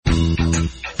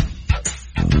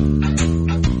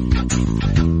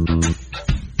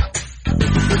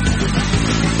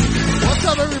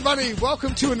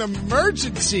welcome to an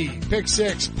emergency Pick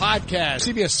Six podcast,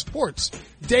 CBS Sports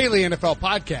Daily NFL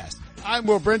podcast. I'm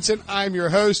Will Brinson. I'm your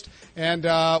host. And,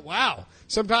 wow.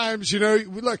 Sometimes,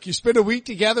 look, you spend a week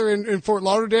together in Fort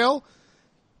Lauderdale.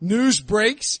 News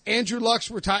breaks. Andrew Luck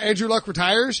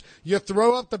retires. You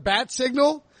throw up the bat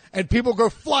signal and people go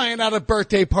flying out of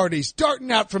birthday parties,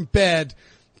 darting out from bed,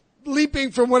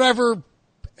 leaping from whatever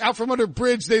out from under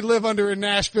bridge they live under in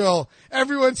Nashville.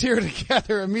 Everyone's here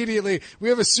together immediately. We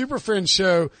have a Super Friends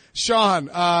show. Sean,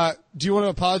 do you want to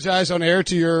apologize on air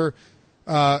to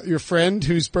your friend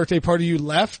whose birthday party you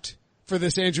left for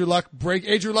this Andrew Luck break?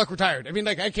 Andrew Luck retired. I mean,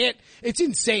 I can't, it's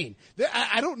insane.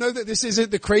 I don't know that this isn't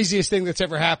the craziest thing that's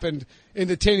ever happened in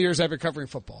the 10 years I've been covering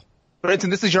football. Brinson,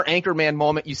 this is your Anchorman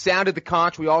moment. You sounded the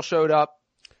conch. We all showed up.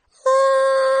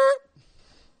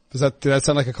 Did that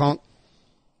sound like a conch?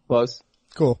 Close.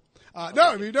 Cool.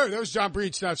 No, that was John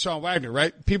Breach, not Sean Wagner,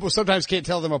 right? People sometimes can't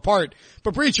tell them apart.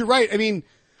 But Breach, you're right. I mean,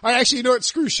 actually, you know what?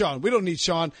 Screw Sean. We don't need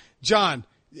Sean. John,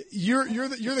 you're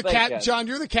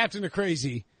the captain of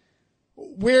crazy.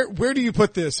 Where do you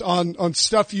put this on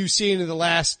stuff you've seen in the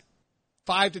last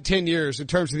 5 to 10 years in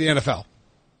terms of the NFL?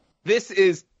 This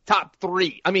is top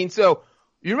 3. I mean, so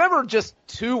you remember just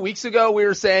 2 weeks ago we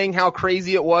were saying how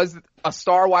crazy it was a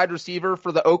star wide receiver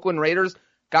for the Oakland Raiders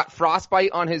got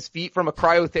frostbite on his feet from a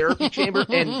cryotherapy chamber,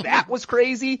 and that was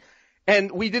crazy.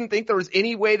 And we didn't think there was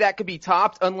any way that could be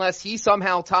topped unless he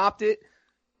somehow topped it.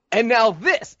 And now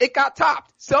it got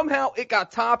topped. Somehow it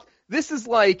got topped. This is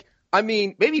like, I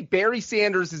mean, maybe Barry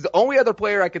Sanders is the only other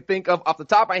player I could think of off the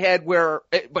top of my head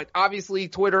but obviously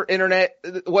Twitter, internet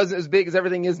wasn't as big as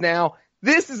everything is now.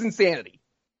 This is insanity.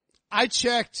 I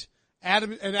checked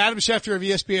Adam Schefter of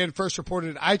ESPN first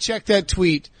reported it. I checked that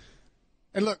tweet,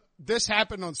 and look, this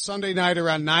happened on Sunday night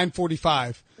around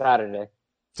 9:45. Saturday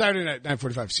night,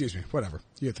 9:45, excuse me. Whatever.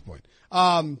 You get the point.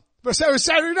 But it was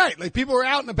Saturday night. Like, people were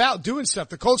out and about doing stuff.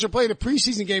 The Colts are playing a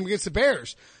preseason game against the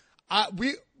Bears.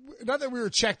 Not that we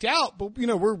were checked out, but,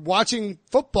 we're watching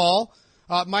football.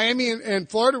 Miami and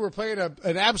Florida were playing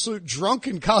an absolute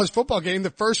drunken college football game, the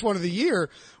first one of the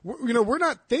year. We're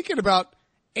not thinking about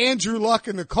Andrew Luck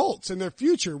and the Colts and their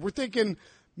future. We're thinking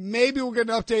maybe we'll get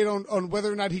an update on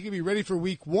whether or not he can be ready for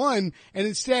week 1. And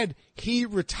instead he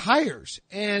retires.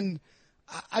 And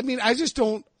I mean, I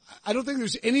don't think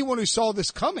there's anyone who saw this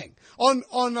coming.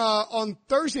 On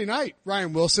Thursday night,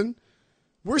 Ryan Wilson,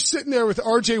 we're sitting there with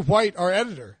RJ White, our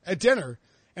editor, at dinner.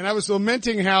 And I was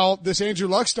lamenting how this Andrew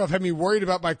Luck stuff had me worried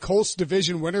about my Colts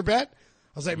division winner bet.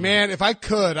 I was like, man, if I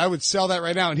could, I would sell that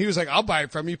right now. And he was like, I'll buy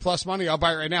it from you plus money. I'll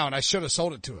buy it right now. And I should have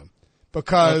sold it to him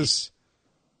because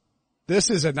this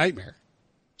is a nightmare.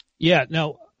 Yeah,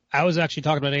 no, I was actually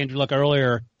talking about Andrew Luck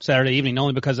earlier Saturday evening,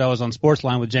 only because I was on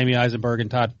Sportsline with Jamie Eisenberg and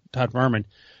Todd Furman.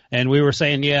 And we were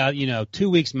saying, 2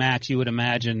 weeks max, you would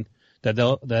imagine that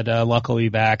Luck will be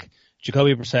back.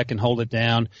 Jacoby Brissett can hold it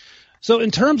down. So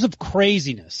in terms of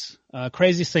craziness,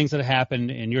 craziest things that have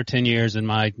happened in your 10 years and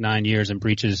my 9 years and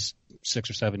Breach's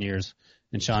 6 or 7 years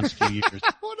and Sean's few years.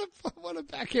 What a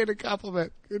backhanded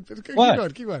compliment. Keep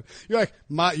What? going. You're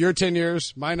like, your 10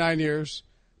 years, my 9 years.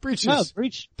 Breach's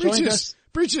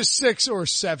 6 or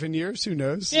 7 years. Who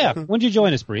knows? Yeah. When did you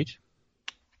join us, Breach?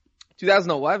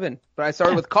 2011. But I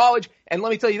started with college. And let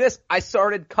me tell you this. I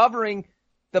started covering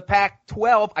the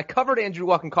Pac-12. I covered Andrew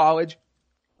Luck in college.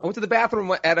 I went to the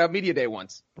bathroom at a media day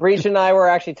once. Breach and I were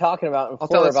actually talking about in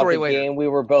Florida about the later. game we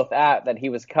were both at that he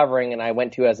was covering and I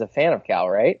went to as a fan of Cal,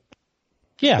 right?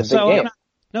 Yeah, so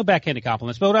no backhanded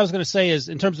compliments. But what I was going to say is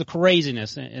in terms of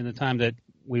craziness in the time that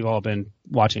we've all been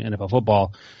watching NFL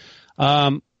football,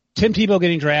 Tim Tebow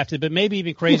getting drafted, but maybe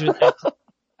even crazier.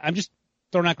 I'm just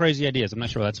throwing out crazy ideas. I'm not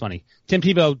sure that's funny. Tim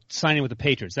Tebow signing with the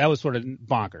Patriots. That was sort of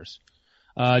bonkers.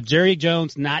 Jerry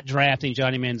Jones not drafting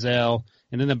Johnny Manziel.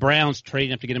 And then the Browns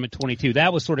trading up to get him at 22.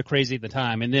 That was sort of crazy at the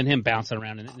time. And then him bouncing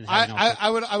around. I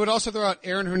would also throw out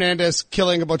Aaron Hernandez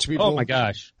killing a bunch of people. Oh my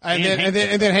gosh. And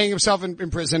then hanging himself in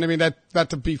prison. I mean,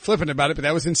 not to be flippant about it, but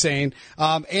that was insane.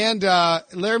 And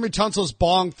Laramie Tunsil's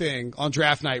bong thing on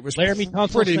draft night was Laramie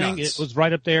Tunsil's pretty thing, nuts. it was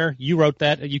right up there. You wrote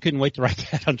that. You couldn't wait to write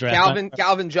that on draft night.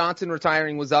 Calvin Johnson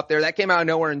retiring was up there. That came out of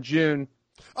nowhere in June.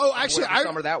 Oh, actually,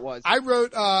 summer that was. I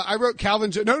wrote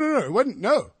Calvin. No, it wasn't.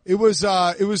 No, it was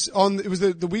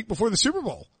the week before the Super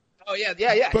Bowl. Oh yeah.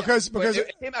 Because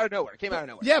it came out of nowhere.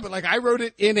 Yeah, but like I wrote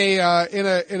it in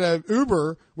a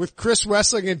Uber with Chris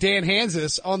Wessling and Dan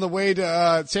Hansis on the way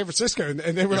to San Francisco, and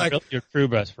they were your true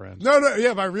best friends. No,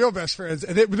 yeah, my real best friends,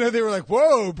 and they were like,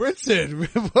 "Whoa, Brinson,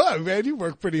 whoa, man, you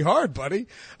work pretty hard, buddy."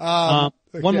 One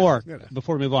more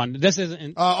before we move on. This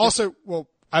isn't also. Well,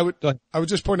 I would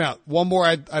just point out one more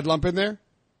I'd lump in there.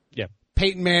 Yeah,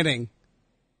 Peyton Manning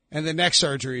and the neck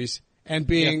surgeries and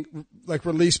being like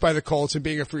released by the Colts and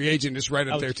being a free agent is right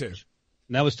up there too.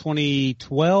 And that was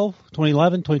 2012,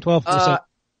 2011, 2012.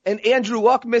 And Andrew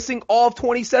Luck missing all of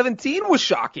 2017 was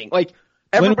shocking. Like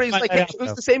everybody's like, hey, it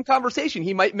was the same conversation.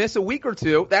 He might miss a week or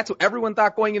two. That's what everyone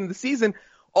thought going into the season.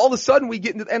 All of a sudden we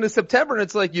get into the end of September and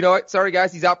it's like, you know what? Sorry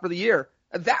guys, he's out for the year.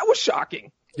 That was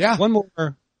shocking. Yeah. One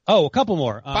more. Oh, a couple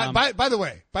more. By the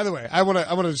way, I want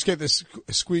to just get this,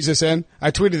 squeeze this in.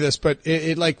 I tweeted this, but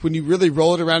it like when you really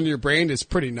roll it around in your brain, it's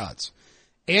pretty nuts.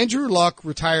 Andrew Luck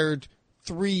retired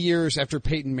 3 years after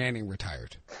Peyton Manning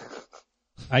retired.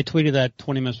 I tweeted that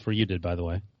 20 minutes before you did, by the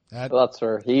way. Well, that's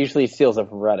fair. He usually steals it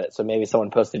from Reddit, so maybe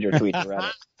someone posted your tweet to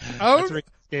Reddit. That's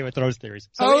Game of Thrones theories.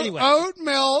 So anyway. Oat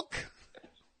milk.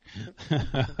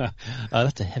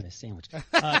 That's a heavy sandwich.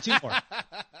 2 more.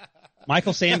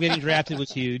 Michael Sam getting drafted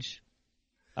was huge.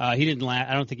 He didn't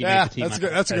I don't think he made the team.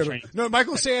 That's a good one. No,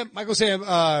 Michael Sam,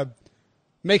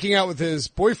 making out with his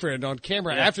boyfriend on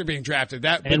camera after being drafted.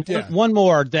 One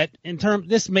more that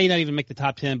this may not even make the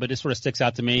top 10, but it sort of sticks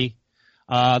out to me.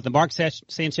 The Mark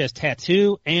Sanchez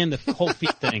tattoo and the whole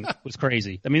feet thing was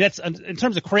crazy. I mean, that's, in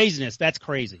terms of craziness, that's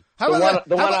crazy.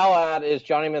 The one I'll add is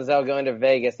Johnny Manziel going to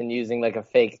Vegas and using like a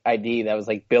fake ID that was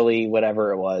like Billy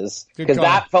whatever it was. Because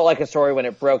that felt like a story when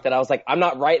it broke that I was like, I'm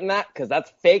not writing that because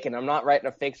that's fake and I'm not writing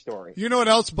a fake story. You know what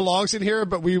else belongs in here?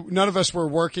 But none of us were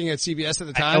working at CBS at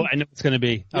the time. I know it's going to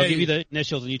be. I'll give you the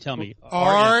initials and you tell me.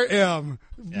 RM.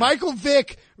 Yeah. Michael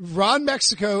Vick, Ron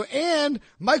Mexico, and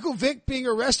Michael Vick being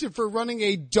arrested for running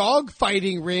a dog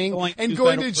fighting ring and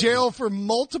going to jail for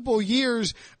multiple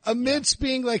years amidst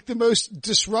being like the most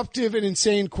disruptive and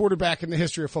insane quarterback in the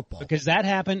history of football. Because that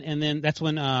happened, and then that's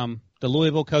when the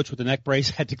Louisville coach with the neck brace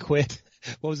had to quit.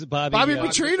 What was it, Bobby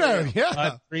Petrino,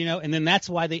 yeah. Petrino, and then that's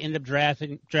why they ended up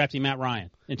drafting Matt Ryan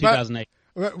in 2008.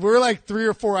 We're like 3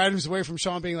 or 4 items away from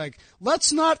Sean being like,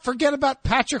 let's not forget about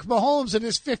Patrick Mahomes and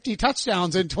his 50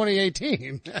 touchdowns in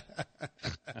 2018.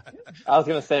 I was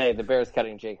going to say the Bears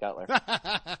cutting Jay Cutler.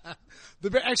 The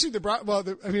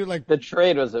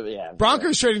trade was,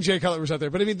 Broncos trading Jay Cutler was out there.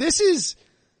 But I mean, this is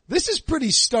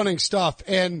pretty stunning stuff.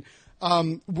 And,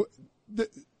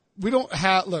 we don't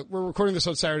have, we're recording this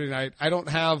on Saturday night. I don't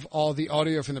have all the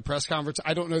audio from the press conference.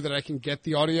 I don't know that I can get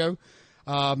the audio.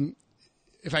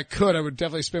 If I could, I would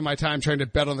definitely spend my time trying to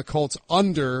bet on the Colts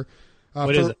under,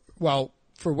 for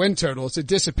win totals. It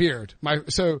disappeared.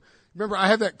 So remember I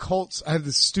had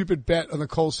this stupid bet on the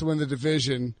Colts to win the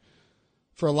division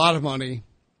for a lot of money.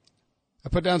 I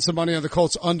put down some money on the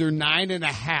Colts under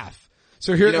 9.5.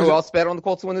 So here, you know who else bet on the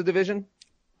Colts to win the division?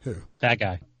 Who? That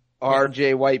guy.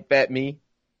 RJ White bet me.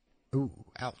 Ooh,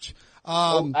 ouch.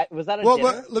 Was that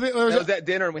dinner? That was at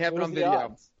dinner and we have it on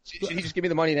video. Should he just give me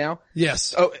the money now?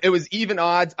 Yes. Oh, it was even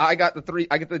odds. I get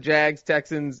the Jags,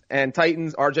 Texans, and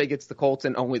Titans. RJ gets the Colts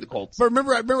and only the Colts. But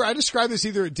remember I described this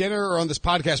either at dinner or on this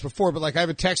podcast before, but like I have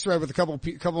a text thread with a couple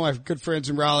of my good friends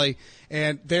in Raleigh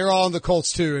and they're all on the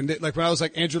Colts too. And like when I was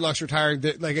like Andrew Luck's retiring,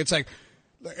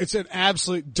 it's an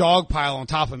absolute dog pile on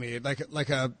top of me, like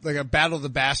a battle of the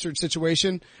bastards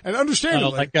situation, and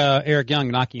understandably, like Eric Young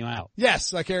knocking you out.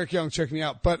 Yes, like Eric Young choking me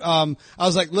out. But I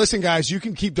was like, listen, guys, you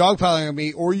can keep dogpiling on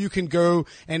me, or you can go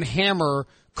and hammer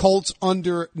Colts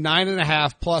under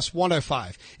 9.5 plus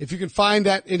 105. If you can find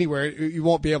that anywhere, you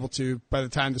won't be able to by the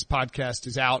time this podcast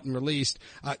is out and released.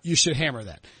 You should hammer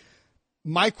that.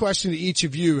 My question to each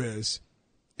of you is,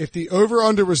 if the over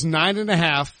under was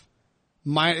 9.5.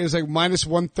 It was like minus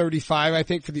 135, I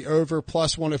think, for the over,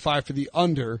 plus 105 for the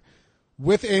under.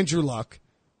 With Andrew Luck,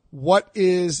 what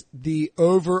is the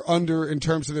over under in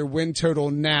terms of their win total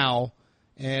now?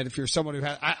 And if you're someone who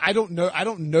has, I don't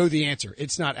know the answer.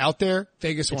 It's not out there.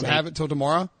 Vegas won't have it till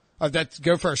tomorrow.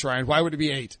 Go first, Ryan. Why would it be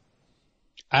 8?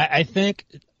 I think,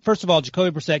 first of all,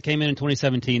 Jacoby Brissett came in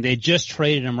 2017. They just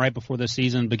traded him right before the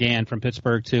season began from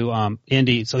Pittsburgh to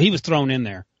Indy, so he was thrown in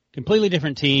there. Completely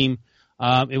different team.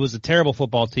 It was a terrible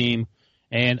football team,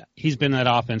 and he's been in that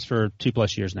offense for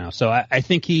 2+ years now. So I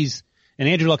think and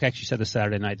Andrew Luck actually said this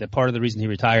Saturday night that part of the reason he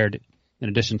retired, in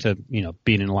addition to,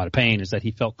 being in a lot of pain, is that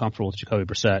he felt comfortable with Jacoby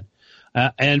Brissett.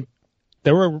 And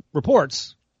there were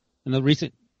reports in the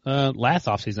recent, last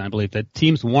offseason, I believe, that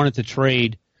teams wanted to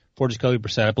trade for Jacoby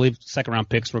Brissett. I believe second round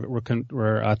picks were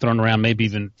thrown around, maybe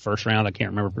even first round. I can't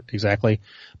remember exactly.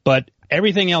 But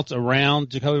everything else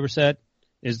around Jacoby Brissett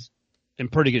is in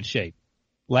pretty good shape.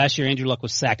 Last year, Andrew Luck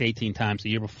was sacked 18 times. The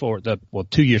year before,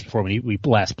 2 years before when we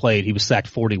last played, he was sacked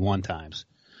 41 times.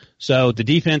 So the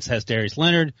defense has Darius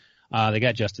Leonard. They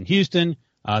got Justin Houston.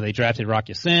 They drafted Rock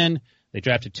Ya-Sin. They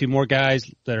drafted 2 more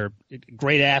guys that are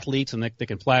great athletes and they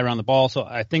can fly around the ball. So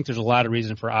I think there's a lot of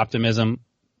reason for optimism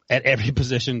at every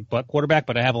position but quarterback,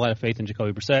 but I have a lot of faith in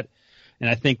Jacoby Brissett. And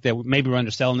I think that maybe we're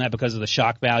underselling that because of the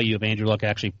shock value of Andrew Luck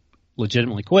actually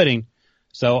legitimately quitting.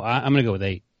 So I'm going to go with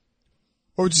 8.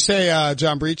 What would you say,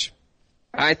 John Breach?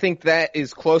 I think that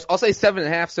is close. I'll say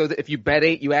 7.5 so that if you bet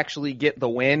 8, you actually get the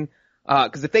win.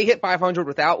 Cause if they hit 500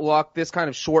 without Luck, this kind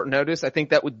of short notice, I think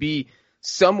that would be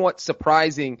somewhat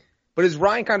surprising. But as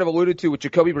Ryan kind of alluded to with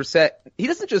Jacoby Brissett, he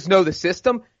doesn't just know the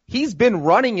system. He's been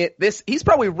running it. He's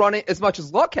probably run it as much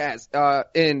as Luck has,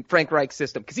 in Frank Reich's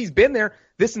system. Cause he's been there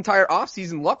this entire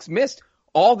offseason. Luck's missed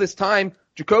all this time.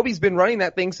 Jacoby's been running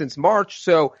that thing since March.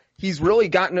 So he's really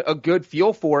gotten a good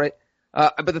feel for it.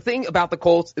 But the thing about the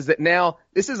Colts is that now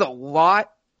this is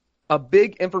a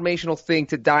big informational thing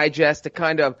to digest, to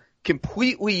kind of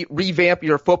completely revamp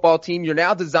your football team. You're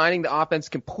now designing the offense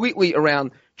completely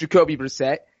around Jacoby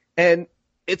Brissett. And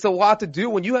it's a lot to do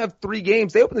when you have 3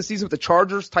 games. They open the season with the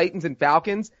Chargers, Titans, and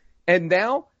Falcons. And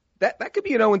now that could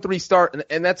be an 0-3 start.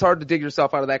 And that's hard to dig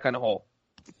yourself out of that kind of hole.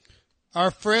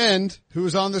 Our friend who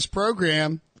was on this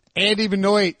program, Andy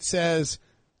Benoit,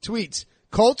 tweets,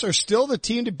 Colts are still the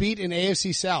team to beat in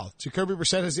AFC South. Jacoby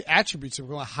Brissett has the attributes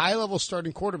of a high-level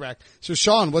starting quarterback. So,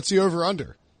 Sean, what's the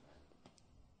over-under?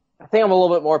 I think I'm a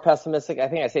little bit more pessimistic. I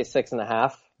think I say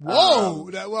 6.5. Whoa!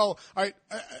 Well, all right.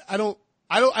 I don't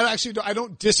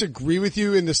disagree with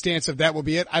you in the stance of that will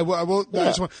be it. I will. Yeah.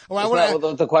 Is that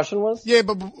what the question was? Yeah,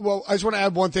 but I just want to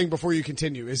add one thing before you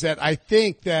continue. Is that I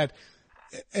think that.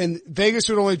 And Vegas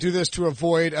would only do this to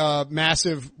avoid a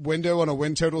massive window on a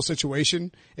win total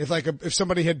situation. If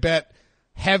somebody had bet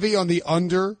heavy on the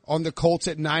under on the Colts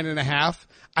at 9.5,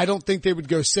 I don't think they would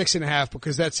go 6.5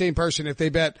 because that same person, if they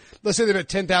bet, let's say they bet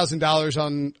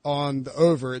 $10,000 on the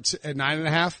over at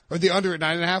 9.5 or the under at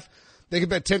 9.5, they could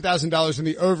bet $10,000 on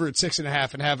the over at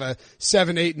 6.5 and have a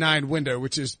 7, 8, 9 window,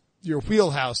 which is your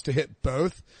wheelhouse to hit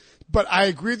both. But I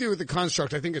agree with you with the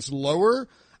construct. I think it's lower.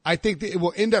 I think that it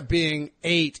will end up being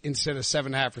 8 instead of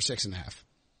 7.5 or 6.5.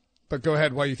 But go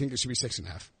ahead. Why you think it should be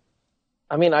 6.5?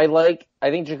 I mean, I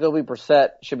think Jacoby Brissett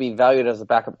should be valued as a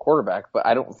backup quarterback, but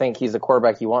I don't think he's a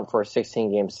quarterback you want for a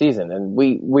 16-game season. And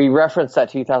we referenced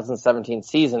that 2017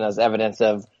 season as evidence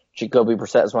of Jacoby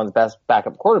Brissett as one of the best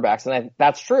backup quarterbacks, and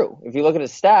that's true. If you look at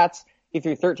his stats, he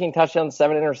threw 13 touchdowns,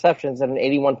 7 interceptions, and an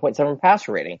 81.7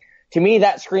 passer rating. To me,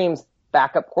 that screams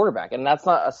backup quarterback, and that's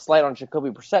not a slight on Jacoby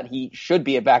Brissett. He should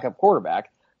be a backup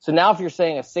quarterback. So now if you're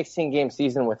saying a 16-game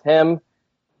season with him,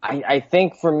 I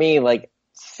think for me,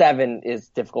 7 is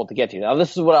difficult to get to. Now,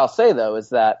 this is what I'll say, though, is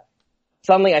that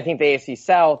suddenly I think the AFC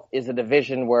South is a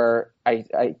division where I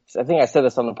think I said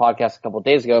this on the podcast a couple of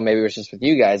days ago, maybe it was just with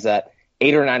you guys, that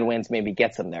 8 or 9 wins maybe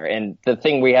gets them there. And the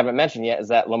thing we haven't mentioned yet is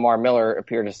that Lamar Miller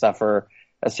appeared to suffer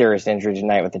a serious injury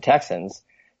tonight with the Texans.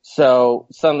 So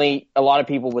suddenly a lot of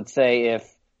people would say if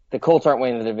the Colts aren't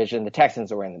winning the division, the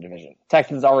Texans are winning the division.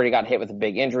 Texans already got hit with a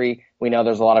big injury. We know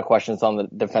there's a lot of questions on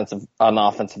the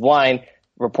offensive line.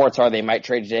 Reports are they might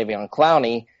trade Jadeveon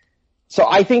Clowney. So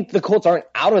I think the Colts aren't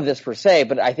out of this per se,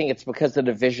 but I think it's because the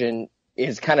division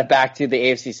is kind of back to the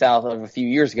AFC South of a few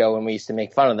years ago when we used to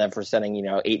make fun of them for sending,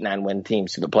 8-9 win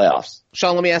teams to the playoffs.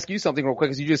 Sean, let me ask you something real quick,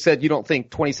 because you just said you don't think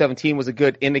 2017 was a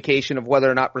good indication of whether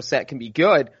or not Brissett can be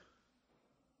good.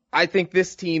 I think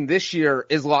this team this year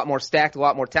is a lot more stacked, a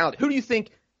lot more talented. Who do you think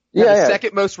had the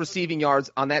second most receiving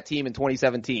yards on that team in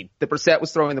 2017 that Brissett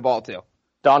was throwing the ball to?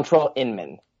 Dontrell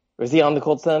Inman. Was he on the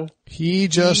Colts then? He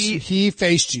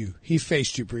faced you. He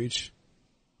faced you, Breach.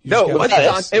 No,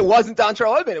 it wasn't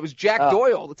Dontrell Inman. It was Jack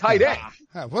Doyle, the tight end.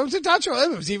 What was it, Dontrell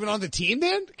Inman? Was he even on the team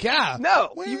then? Yeah.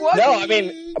 No, he wasn't. No, I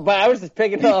mean, but I was just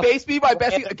picking up. He faced me by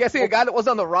guessing a guy that was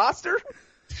on the roster?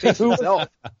 Himself.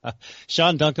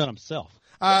 Sean dunked on himself.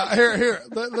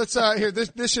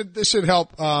 This should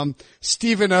help.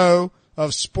 Stephen O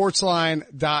of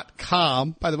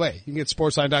Sportsline.com. By the way, you can get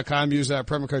Sportsline.com, use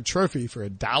promo code TROPHY for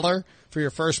 $1 for your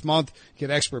first month.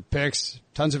 Get expert picks,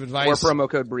 tons of advice. Or promo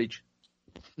code BREACH.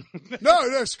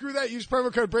 No, screw that. Use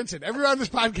promo code Brinson. Everyone on this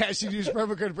podcast should use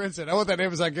promo code Brinson. I want that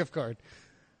Amazon gift card.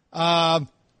 I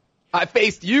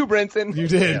faced you, Brinson. You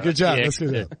did. Yeah, good job. Let's do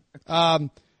that.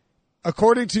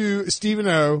 According to Stephen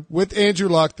O, with Andrew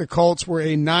Luck, the Colts were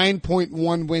a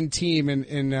 9.1 win team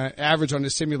in average on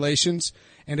his simulations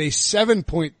and a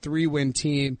 7.3 win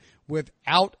team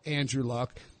without Andrew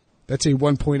Luck. That's a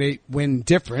 1.8 win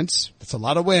difference. That's a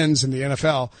lot of wins in the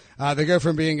NFL. They go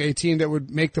from being a team that would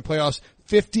make the playoffs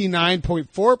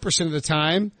 59.4% of the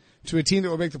time to a team that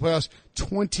would make the playoffs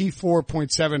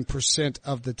 24.7%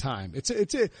 of the time. It's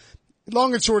a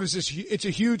long and short is this, it's a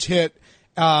huge hit.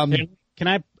 Can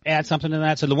I add something to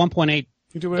that? So the 1.8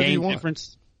 game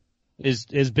difference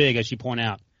is big, as you point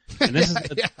out. And this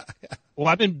well,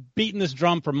 I've been beating this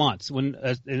drum for months and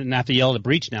I have to yell at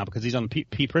Breach now because he's on the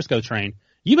Pete Prisco train.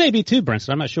 You may be too, Brinson.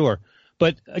 I'm not sure.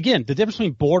 But again, the difference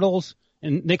between Bortles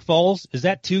and Nick Foles, is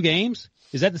that 2 games?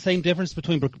 Is that the same difference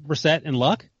between Brissett and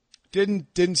Luck?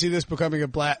 Didn't see this becoming a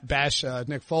bash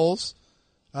Nick Foles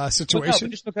situation.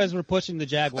 No, just because we're pushing the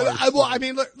Jaguars.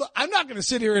 Look, I'm not going to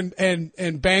sit here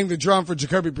and bang the drum for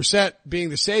Jacoby Brissett being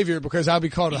the savior because I'll be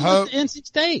called a hoe. NC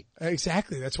State.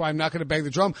 Exactly. That's why I'm not going to bang the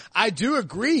drum. I do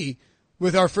agree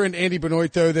with our friend Andy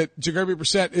Benoit, though, that Jacoby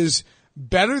Brissett is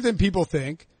better than people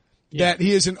think, that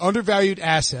he is an undervalued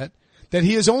asset, that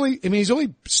he's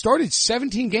only started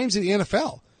 17 games in the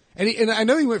NFL. And I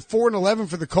know he went 4-11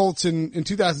 for the Colts in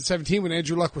 2017 when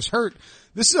Andrew Luck was hurt.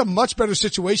 This is a much better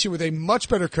situation with a much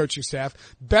better coaching staff,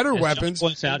 better weapons. John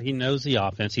points out he knows the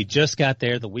offense. He just got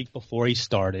there the week before he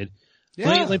started. Yeah.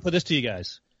 Let me put this to you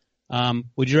guys.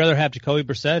 Would you rather have Jacoby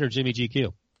Brissett or Jimmy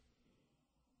GQ?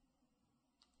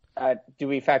 Do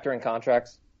we factor in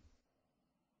contracts?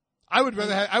 I would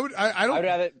rather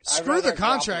have, screw the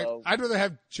contract. I'd rather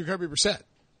have Jacoby Brissett.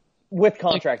 With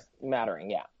contracts mattering,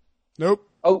 yeah. Nope.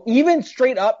 Oh, even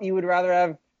straight up, you would rather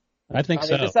have? I think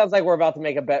so. This sounds like we're about to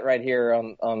make a bet right here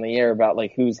on the air about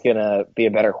like who's gonna be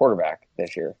a better quarterback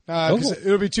this year. Because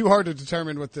it'll be too hard to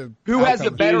determine what who has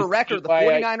the better record, the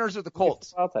 49ers or the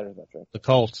Colts? The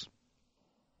Colts.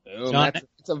 John,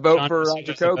 it's a vote for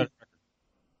Jacoby.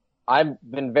 I've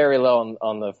been very low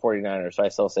on the 49ers, so I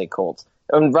still say Colts.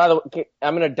 I'm going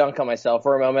to dunk on myself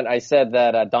for a moment. I said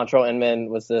that Dontrell Inman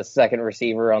was the second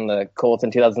receiver on the Colts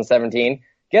in 2017.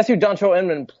 Guess who Dontrell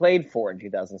Inman played for in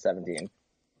 2017?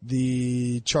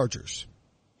 The Chargers.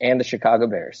 And the Chicago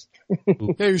Bears. Yeah,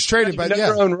 he was traded by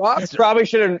own roster. Probably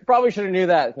should have knew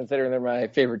that, considering they're my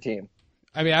favorite team.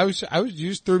 I mean, you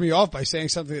just threw me off by saying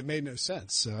something that made no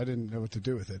sense, so I didn't know what to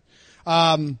do with it.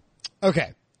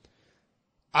 Okay.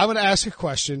 I'm going to ask a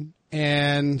question,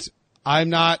 and I'm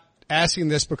not asking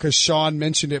this because Sean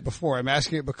mentioned it before. I'm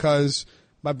asking it because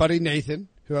my buddy Nathan,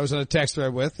 who I was on a text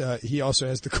thread with, he also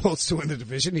has the Colts to win the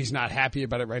division. He's not happy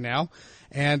about it right now.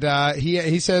 And,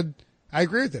 he said, I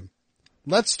agree with him.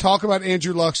 Let's talk about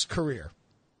Andrew Luck's career,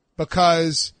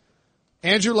 because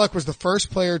Andrew Luck was the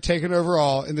first player taken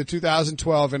overall in the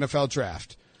 2012 NFL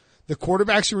draft. The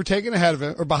quarterbacks who were taken ahead of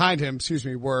him, or behind him,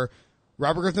 were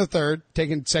Robert Griffin III,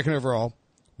 taken second overall,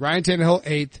 Ryan Tannehill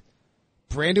 8th,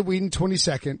 Brandon Weeden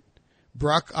 22nd,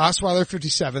 Brock Osweiler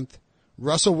 57th,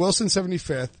 Russell Wilson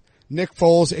 75th, Nick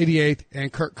Foles 88th,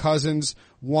 and Kirk Cousins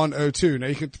 102. Now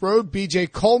you can throw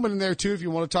BJ Coleman in there too if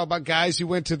you want to talk about guys who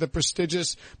went to the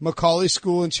prestigious Macaulay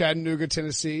School in Chattanooga,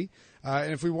 Tennessee.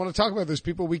 And if we want to talk about those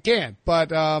people, we can. But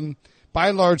by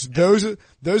and large, those are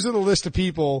the list of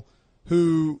people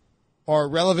who are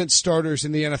relevant starters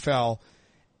in the NFL.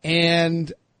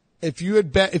 And if you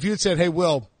had said, hey,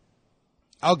 Will,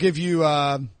 I'll give you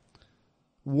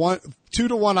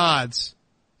 2-to-1 odds,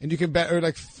 and you can bet, or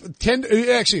like 10.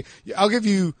 Actually, I'll give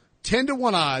you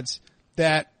 10-to-1 odds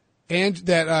that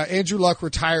Andrew Luck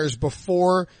retires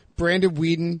before Brandon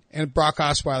Weeden and Brock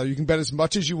Osweiler. You can bet as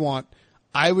much as you want.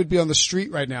 I would be on the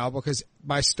street right now because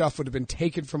my stuff would have been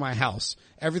taken from my house.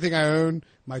 Everything I own,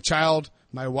 my child,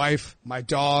 my wife, my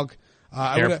dog,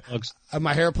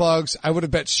 my hair plugs. I would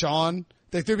have bet Sean.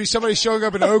 Like there'd be somebody showing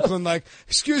up in Oakland like,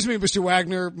 excuse me, Mr.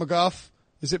 Wagner McGuff.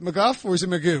 Is it McGuff or is it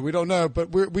Magoo? We don't know,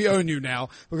 but we own you now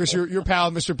because your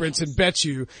pal, Mr. Brinson, bet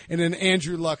you in an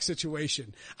Andrew Luck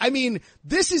situation. I mean,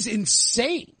 this is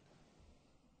insane.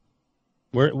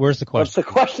 Where's the question? What's the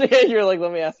question? You're like,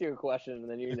 let me ask you a question, and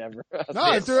then you never.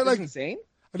 No, if they're like insane.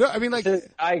 No, I mean like.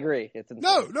 I agree. It's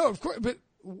insane. No, of course, but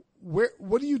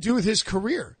what do you do with his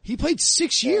career? He played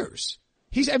 6 years.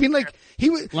 Let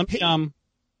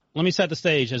me set the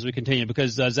stage as we continue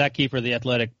because Zach Kiefer of The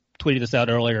Athletic tweeted this out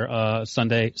earlier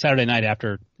Saturday night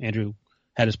after Andrew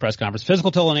had his press conference.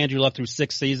 Physical toll on Andrew Luck through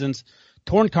 6 seasons,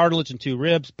 torn cartilage in 2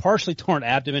 ribs, partially torn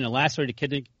abdomen, and lacerated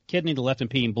kidney to left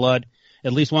impeding blood,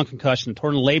 at least 1 concussion,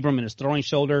 torn labrum in his throwing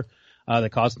shoulder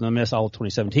that caused him to miss all of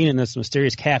 2017, and this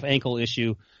mysterious calf ankle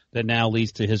issue that now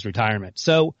leads to his retirement.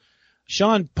 So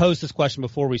Sean posed this question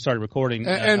before we started recording.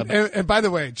 And by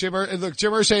the way, Jim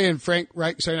Irsay and Frank,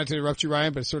 right? Sorry not to interrupt you,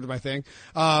 Ryan, but it's sort of my thing.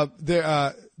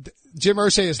 Jim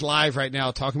Irsay is live right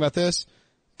now talking about this.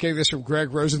 Getting this from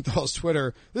Greg Rosenthal's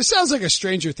Twitter. This sounds like a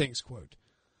Stranger Things quote.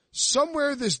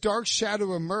 Somewhere this dark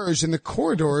shadow emerged in the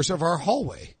corridors of our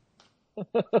hallway.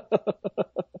 But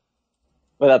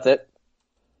that's it.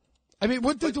 I mean,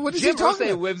 what is he talking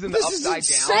about? Lives in this the upside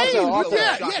is down.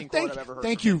 insane.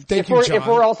 Thank you, John. If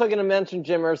we're also going to mention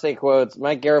Jim Irsay quotes,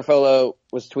 Mike Garafolo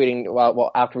was tweeting well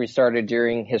after we started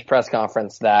during his press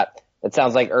conference that it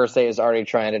sounds like Irsay is already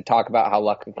trying to talk about how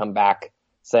Luck could come back,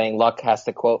 saying Luck has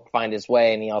to, quote, find his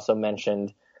way. And he also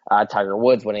mentioned Tiger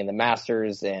Woods winning the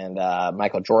Masters and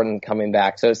Michael Jordan coming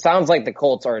back. So it sounds like the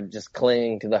Colts are just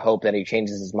clinging to the hope that he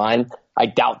changes his mind. I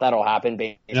doubt that'll happen.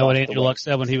 You know what Andrew Luck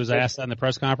said when he was asked that in the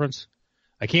press conference?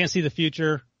 I can't see the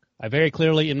future. I very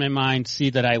clearly in my mind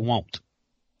see that I won't.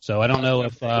 So I don't know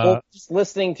if just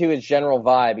listening to his general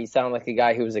vibe, he sounded like a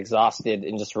guy who was exhausted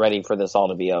and just ready for this all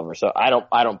to be over. So I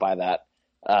don't buy that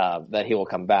he will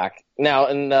come back. Now,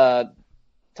 and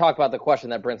talk about the question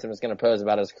that Brinson was going to pose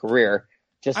about his career.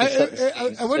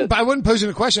 I wouldn't pose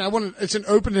a question. It's an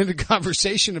open-ended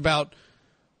conversation about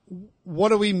what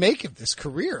do we make of this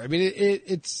career? I mean,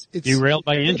 it's derailed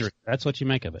by injury. That's what you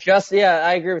make of it.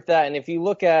 I agree with that. And if you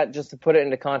look at, just to put it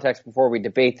into context before we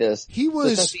debate this, he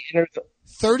was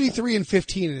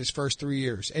 33-15 in his first 3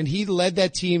 years, and he led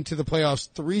that team to the playoffs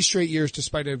 3 straight years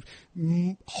despite a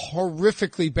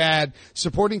horrifically bad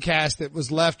supporting cast that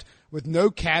was left with no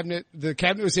cabinet. The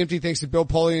cabinet was empty thanks to Bill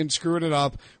Polian screwing it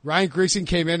up. Ryan Grigson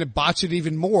came in and botched it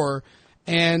even more,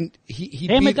 and he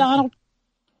beat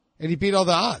all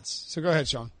the odds. So go ahead,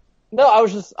 Sean. No,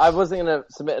 I wasn't going to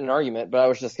submit an argument, but I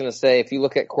was just going to say, if you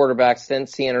look at quarterbacks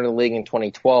since he entered the league in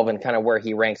 2012 and kind of where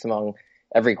he ranks among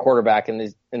every quarterback, in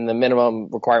the minimum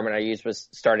requirement I used was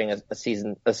starting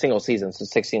a single season, so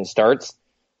 16 starts.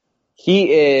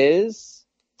 He is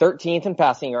 13th in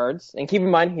passing yards, and keep in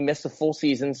mind he missed a full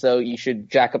season, so you should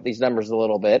jack up these numbers a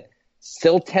little bit.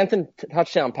 Still 10th in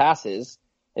touchdown passes,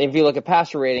 and if you look at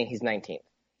passer rating, he's 19th.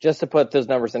 Just to put those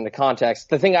numbers into context,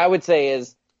 the thing I would say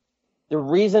is the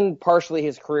reason partially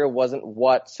his career wasn't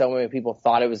what so many people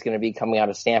thought it was going to be coming out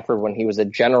of Stanford when he was a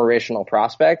generational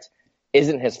prospect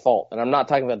isn't his fault. And I'm not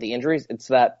talking about the injuries. It's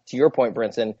that, to your point,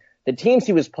 Brinson, the teams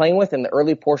he was playing with in the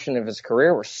early portion of his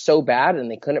career were so bad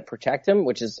and they couldn't protect him,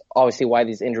 which is obviously why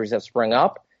these injuries have sprung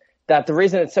up, that the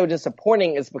reason it's so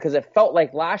disappointing is because it felt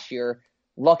like last year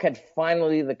Luck had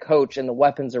finally the coach and the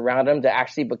weapons around him to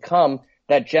actually become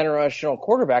that generational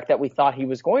quarterback that we thought he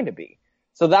was going to be.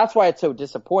 So that's why it's so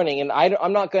disappointing. And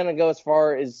I'm not going to go as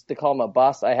far as to call him a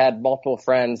bust. I had multiple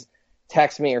friends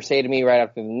text me or say to me right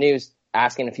after the news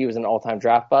asking if he was an all-time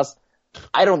draft bust.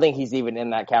 I don't think he's even in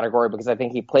that category because I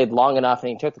think he played long enough and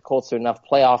he took the Colts to enough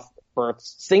playoff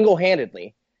berths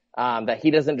single-handedly that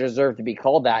he doesn't deserve to be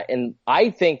called that. And I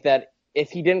think that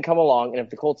if he didn't come along and if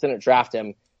the Colts didn't draft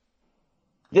him,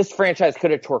 this franchise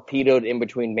could have torpedoed in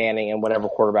between Manning and whatever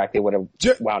quarterback they would have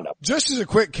wound up. Just as a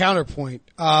quick counterpoint,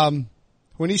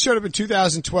 when he showed up in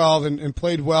 2012 and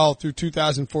played well through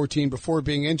 2014 before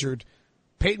being injured,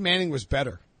 Peyton Manning was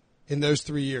better in those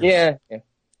 3 years. Yeah.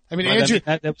 I mean, Andrew,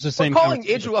 that was the same. Calling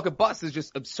Andrew Luck a bust is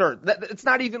just absurd. It's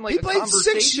not even like he played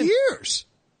 6 years.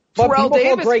 Terrell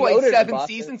Davis played 7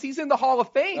 seasons. He's in the Hall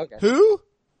of Fame. Okay. Who?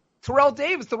 Terrell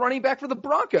Davis, the running back for the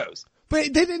Broncos.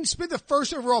 But they didn't spend the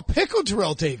first overall pick on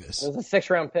Terrell Davis. It was a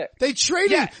 6th-round pick. They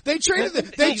traded. Yeah. They traded.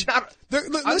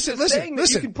 Listen.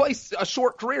 You can play a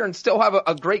short career and still have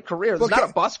a great career. It's not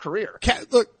a bust career.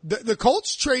 The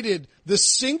Colts traded the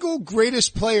single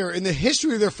greatest player in the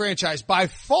history of their franchise by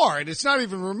far, and it's not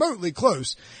even remotely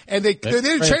close. And they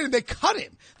didn't trade him. They cut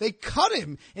him. They cut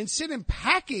him and sent him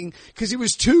packing because he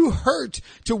was too hurt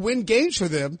to win games for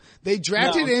them. They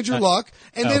drafted Andrew Luck,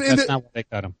 and that's not why they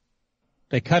cut him.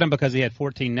 They cut him because he had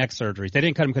 14 neck surgeries. They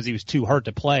didn't cut him because he was too hurt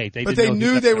to play. But they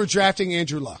knew they were drafting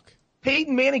Andrew Luck.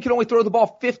 Peyton Manning could only throw the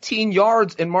ball 15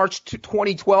 yards in March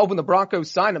 2012 when the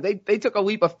Broncos signed him. They took a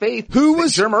leap of faith.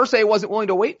 Jim Irsay wasn't willing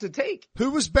to wait to take.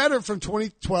 Who was better from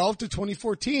 2012 to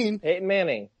 2014? Peyton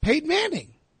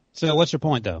Manning. So what's your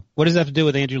point, though? What does that have to do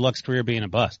with Andrew Luck's career being a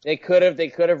bust? They could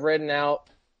have ridden out.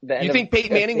 You think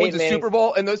Peyton Manning wins a Super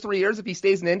Bowl in those 3 years if he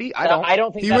stays in Indy? I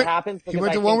don't think that happens. He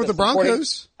went to one with the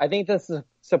Broncos. I think the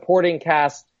supporting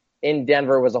cast in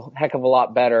Denver was a heck of a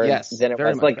lot better than it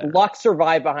was. Like, Luck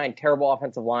survived behind terrible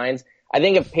offensive lines. I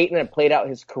think if Peyton had played out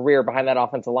his career behind that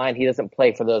offensive line, he doesn't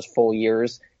play for those full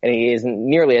years, and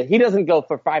he doesn't go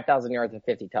for 5,000 yards and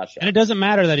 50 touchdowns. And it doesn't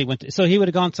matter that he he would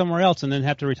have gone somewhere else and then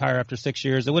have to retire after 6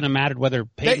 years. It wouldn't have mattered whether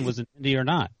Peyton was in Indy or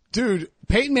not. Dude,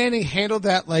 Peyton Manning handled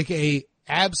that like a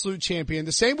absolute champion.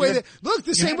 The same way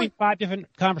same way. 5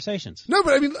 different conversations. No,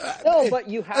 but I mean, but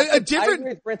you have I agree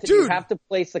with Brinson, you have to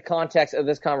place the context of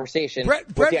this conversation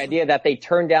with the idea that they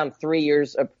turned down 4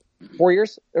 years of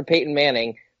Peyton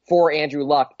Manning for Andrew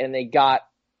Luck, and they got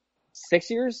 6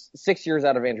 years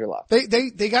out of Andrew Luck.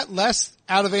 They got less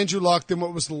out of Andrew Luck than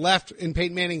what was left in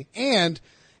Peyton Manning. And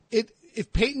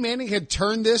if Peyton Manning had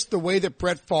turned this the way that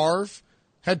Brett Favre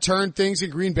had turned things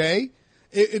in Green Bay,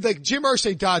 like Jim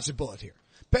Irsay dodged a bullet here.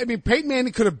 I mean, Peyton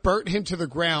Manning could have burnt him to the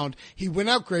ground. He went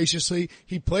out graciously.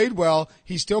 He played well.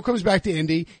 He still comes back to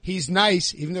Indy. He's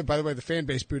nice, even though, by the way, the fan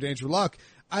base booed Andrew Luck.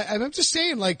 I'm just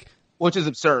saying, like, which is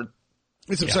absurd.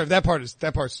 It's absurd. That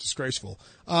part's disgraceful.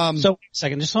 So,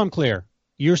 second, just so I'm clear,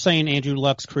 you're saying Andrew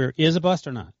Luck's career is a bust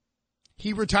or not?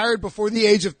 He retired before the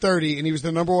age of 30, and he was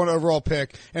the number 1 overall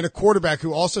pick, and a quarterback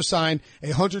who also signed a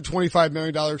 $125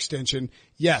 million extension.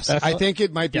 Yes, I think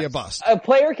it might be a bust. A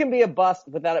player can be a bust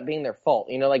without it being their fault.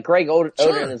 Like Greg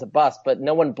Oden is a bust, but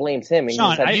no one blames him. And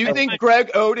Sean, do you think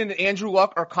Greg Oden and Andrew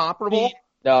Luck are comparable?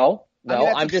 No,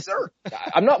 I'm just,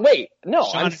 I'm not, wait, no,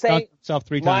 Sean I'm saying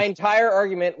my entire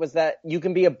argument was that you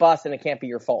can be a bust and it can't be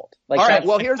your fault. All right,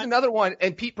 well, here's another one,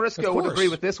 and Pete Briscoe would agree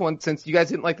with this one since you guys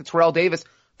didn't like the Terrell Davis.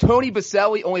 Tony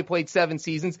Baselli only played 7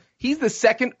 seasons. He's the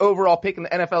 2nd overall pick in the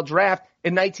NFL draft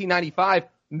in 1995.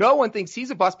 No one thinks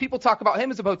he's a bust. People talk about him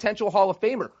as a potential Hall of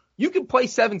Famer. You can play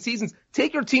 7 seasons,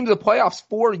 take your team to the playoffs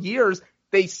 4 years.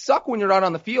 They suck when you're not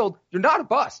on the field. You're not a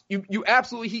bust. You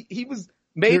absolutely, he was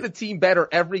made the team better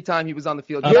every time he was on the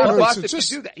field. You're not a bust if you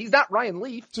do that. He's not Ryan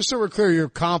Leaf. Just so we're clear, your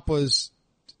comp was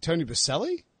Tony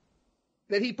Baselli?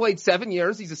 That he played 7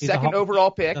 years. He's a 2nd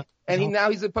overall pick, and now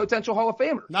he's a potential Hall of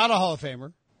Famer. Not a Hall of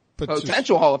Famer.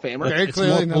 Potential Hall of Famer. Very it's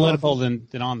clearly more political than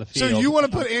on the field. So you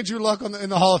want to put Andrew Luck in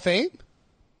the Hall of Fame?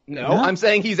 No, I'm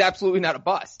saying he's absolutely not a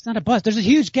bust. It's not a bust. There's a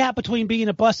huge gap between being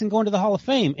a bust and going to the Hall of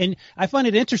Fame. And I find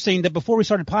it interesting that before we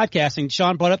started podcasting,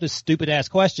 Sean brought up this stupid ass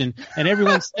question, and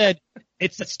everyone said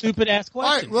it's a stupid ass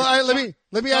question. All right, well,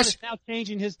 let me ask you. Now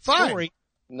changing his story.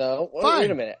 No, fine.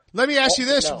 Wait a minute. Let me ask you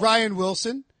this, Ryan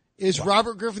Wilson. Is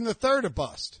Robert Griffin III a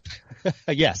bust?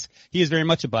 Yes, he is very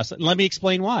much a bust. Let me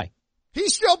explain why.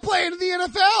 He's still playing in the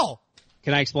NFL.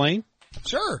 Can I explain?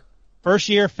 Sure. First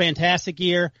year, fantastic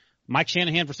year. Mike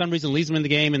Shanahan, for some reason, leads him in the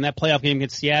game in that playoff game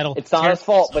against Seattle. It's not his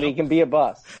fault, but he can be a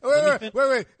bust.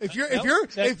 Wait.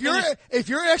 If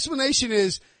your explanation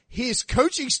is his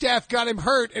coaching staff got him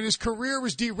hurt and his career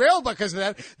was derailed because of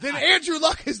that, then Andrew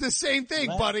Luck is the same thing,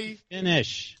 buddy.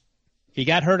 Finish. He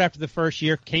got hurt after the first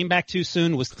year, came back too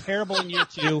soon, was terrible in year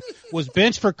 2, was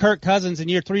benched for Kirk Cousins in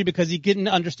year 3 because he didn't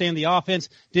understand the offense,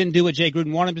 didn't do what Jay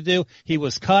Gruden wanted him to do. He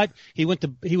was cut. He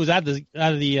was out of the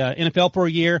NFL for a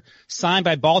year, signed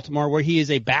by Baltimore where he is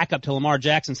a backup to Lamar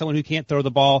Jackson, someone who can't throw the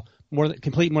ball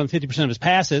complete more than 50% of his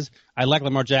passes. I like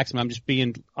Lamar Jackson, but I'm just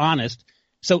being honest.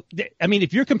 So, I mean,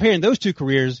 if you're comparing those two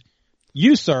careers,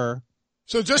 you, sir.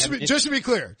 So just to be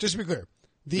clear.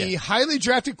 The highly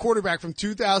drafted quarterback from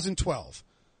 2012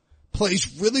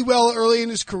 plays really well early in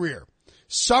his career,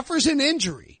 suffers an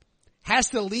injury, has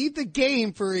to leave the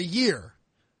game for a year.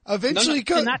 Eventually, he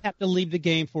did not have to leave the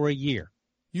game for a year.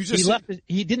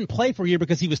 He didn't play for a year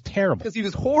because he was terrible. Because he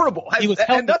was horrible. It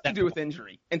had nothing to do with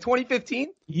injury. In 2015,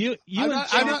 I'm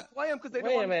not play him because they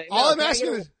don't. Wait a minute. All I'm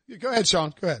asking is, go ahead,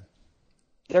 Sean. Go ahead.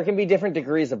 There can be different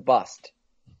degrees of bust.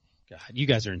 God, you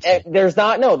guys are insane. There's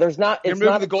not. You're It's not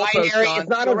the goalpost, Sean. It's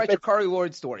not a Carly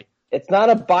Lloyd story. It's not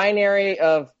a binary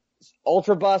of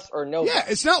ultra bust or no. Yeah,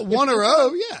 it's not 1 or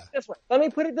 0. Yeah. This way. Let me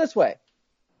put it this way: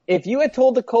 if you had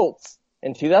told the Colts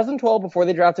in 2012 before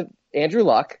they drafted Andrew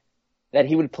Luck that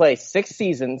he would play 6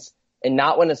 seasons and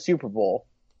not win a Super Bowl,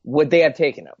 would they have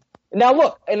taken him? Now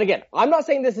look, and again, I'm not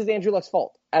saying this is Andrew Luck's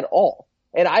fault at all,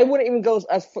 and I wouldn't even go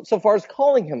so far as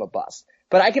calling him a bust.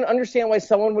 But I can understand why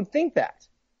someone would think that.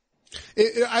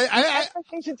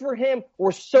 Expectations for him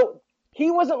were he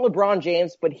wasn't LeBron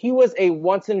James, but he was a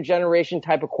once in a generation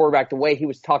type of quarterback the way he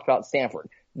was talked about at Stanford.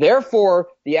 Therefore,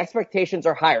 the expectations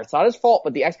are higher. It's not his fault,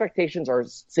 but the expectations are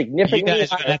significantly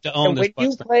higher. Have to own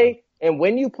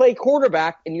when you play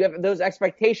quarterback and you have those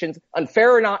expectations,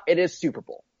 unfair or not, it is Super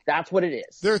Bowl. That's what it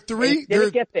is. There are 3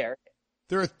 get there.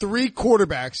 There are 3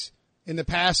 quarterbacks in the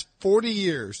past 40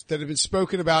 years that have been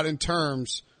spoken about in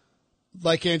terms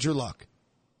like Andrew Luck.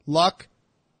 Luck,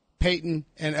 Peyton,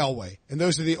 and Elway. And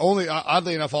those are the only,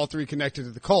 oddly enough, all 3 connected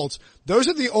to the Colts. Those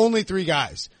are the only 3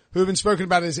 guys who have been spoken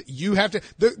about as you have to,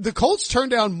 the Colts turned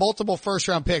down multiple first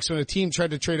round picks when a team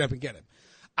tried to trade up and get him.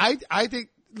 I think,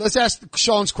 let's ask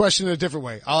Sean's question in a different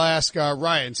way. I'll ask,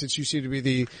 Ryan, since you seem to be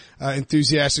the,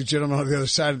 enthusiastic gentleman on the other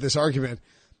side of this argument.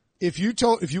 If you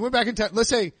went back in time, let's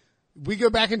say we go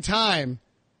back in time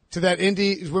to that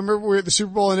Indy, remember we're at the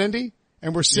Super Bowl in Indy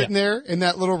and we're sitting there in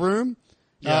that little room?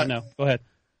 Yeah, no. Go ahead.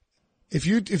 If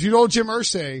you told Jim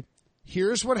Irsay,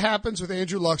 here's what happens with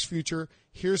Andrew Luck's future,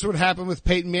 here's what happened with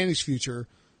Peyton Manning's future,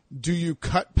 do you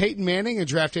cut Peyton Manning and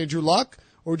draft Andrew Luck,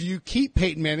 or do you keep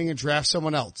Peyton Manning and draft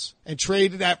someone else and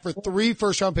trade that for 3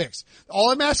 first-round picks?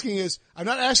 All I'm asking is, I'm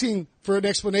not asking for an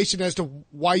explanation as to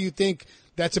why you think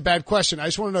that's a bad question. I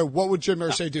just want to know, what would Jim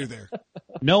Irsay do there?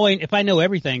 Knowing, if I know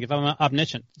everything, if I'm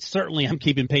omniscient, certainly I'm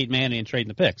keeping Peyton Manning and trading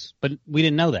the picks. But we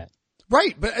didn't know that.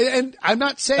 Right, and I'm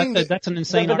not saying that's an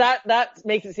insane. But that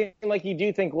makes it seem like you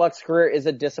do think Luck's career is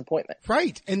a disappointment.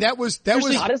 Right, and that was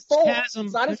not his fault. It's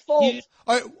not his fault.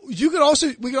 We could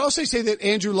also say that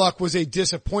Andrew Luck was a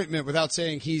disappointment without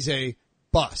saying he's a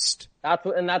bust. That's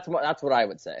what I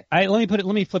would say. Let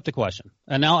me flip the question,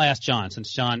 and I'll ask John,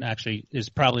 since John actually is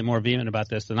probably more vehement about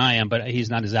this than I am, but he's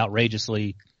not as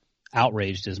outrageously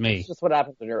outraged as me. It's just what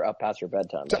happens when you're up past your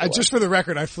bedtime. Just for the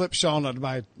record, I flipped Sean on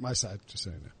my side, just so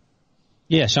you know.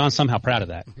 Yeah, Sean's somehow proud of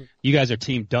that. You guys are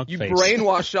team dunk face. You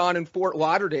brainwashed Sean in Fort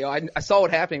Lauderdale. I saw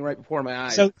it happening right before my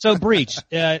eyes. So Breach,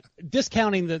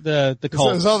 discounting the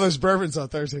Colts. There's all those bourbons on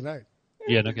Thursday night.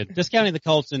 Yeah, no good. Discounting the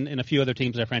Colts and a few other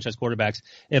teams that are franchise quarterbacks.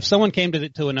 If someone came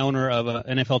to an owner of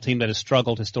an NFL team that has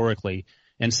struggled historically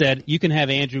and said, you can have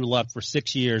Andrew Luck for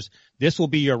 6 years, this will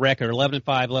be your record, 11-5,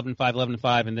 11-5,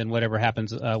 11-5, and then whatever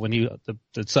happens when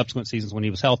the subsequent seasons when he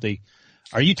was healthy,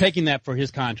 are you taking that for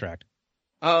his contract?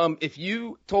 If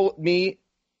you told me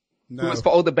who has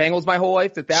followed the Bengals my whole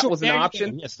life that was an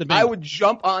option, I would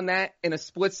jump on that in a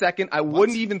split second. I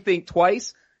wouldn't even think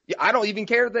twice. I don't even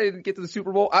care that they didn't get to the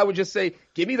Super Bowl. I would just say,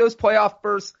 give me those playoff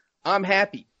bursts. I'm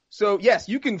happy. So yes,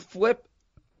 you can flip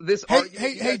this.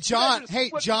 Hey, John,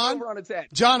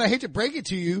 I hate to break it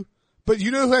to you, but you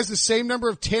know who has the same number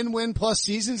of 10 win plus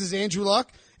seasons as Andrew Luck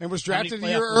and was drafted a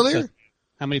year earlier?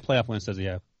 How many playoff wins does he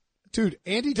have? Dude,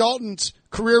 Andy Dalton's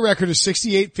career record is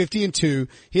 68, 50, and 2.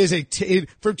 He has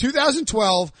from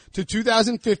 2012 to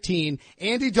 2015,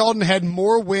 Andy Dalton had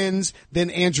more wins than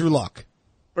Andrew Luck.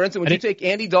 Brinson, would you take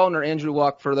Andy Dalton or Andrew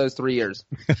Luck for those 3 years?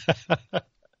 Go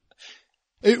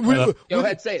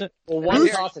ahead, say it. Well, one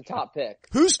lost a top pick.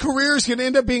 Whose career is going to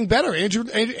end up being better, Andrew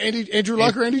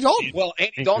Luck or Andy Dalton? Well,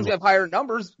 Andy Dalton's going to have higher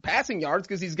numbers, passing yards,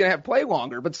 because he's going to have play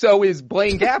longer, but so is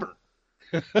Blaine Gabbert.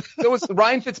 So is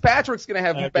Ryan Fitzpatrick's going to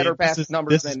have better pass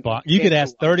numbers than you could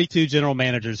ask 32 general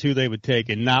managers who they would take,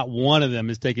 and not one of them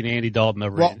is taking Andy Dalton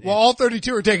over. Well, all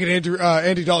 32 are taking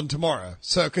Andy Dalton tomorrow,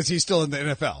 so because he's still in the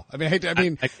NFL.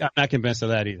 I'm not convinced of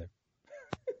that either.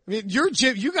 I mean,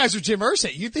 you guys are Jim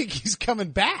Irsay. You think he's coming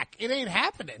back? It ain't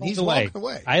happening. He's walking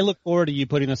away. I look forward to you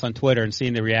putting this on Twitter and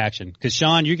seeing the reaction. Because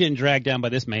Sean, you're getting dragged down by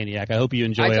this maniac. I hope you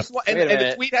enjoy it. And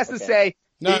the tweet has to say,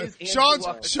 no, Sean's.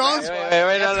 Wait,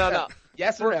 no.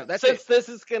 Yes or no? That's Since this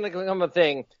is going to become a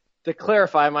thing, to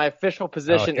clarify, my official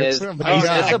position is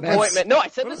disappointment. No, I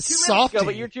said this 2 minutes ago,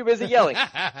 but you're too busy yelling.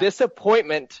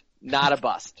 Disappointment, not a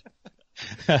bust.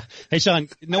 Hey, Sean,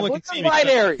 no one can see me.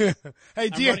 Hey,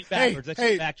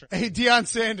 Deion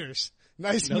Sanders.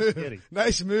 Nice move.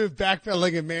 Nice move,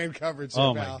 backpedaling in man coverage.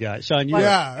 Oh, my God. Sean,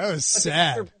 that was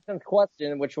sad.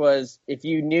 Question, which was, if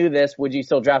you knew this, would you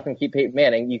still draft and keep Peyton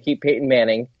Manning? You keep Peyton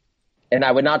Manning. And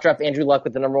I would not draft Andrew Luck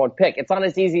with the number 1 pick. It's not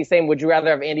as easy as saying, would you rather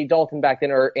have Andy Dalton back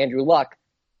then or Andrew Luck?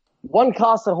 One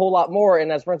costs a whole lot more,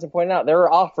 and as Brinson pointed out, there are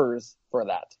offers for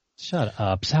that. Shut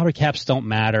up. Salary caps don't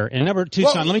matter. And number 2,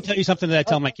 Sean, let me tell you something that I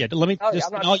tell my kid. Let me just,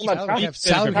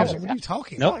 salary caps. What are you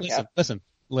talking about? No, listen.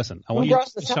 I want you to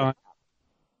listen, Sean.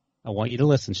 I want you to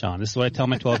listen, Sean. This is what I tell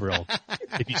my 12-year-old.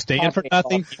 If you stand for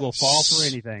nothing, you will fall for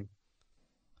anything.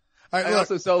 Right, I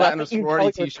also saw that in a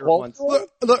sorority t-shirt once.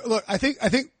 Look, I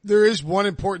think there is one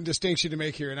important distinction to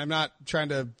make here, and I'm not trying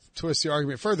to twist the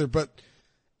argument further, but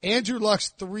Andrew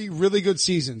Luck's 3 really good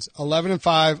seasons,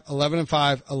 11-5,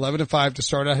 11-5, 11-5 to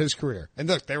start out his career. And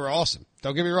look, they were awesome.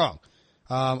 Don't get me wrong.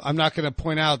 I'm not going to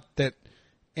point out that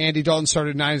Andy Dalton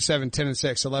started 9-7,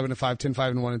 10-6, 11-5,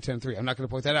 10-5, and 1, and 10-3. I'm not going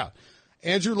to point that out.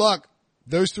 Andrew Luck,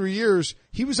 those 3 years,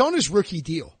 he was on his rookie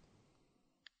deal.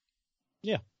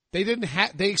 Yeah.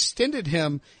 They extended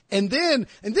him, and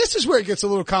this is where it gets a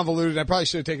little convoluted. I probably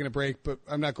should have taken a break, but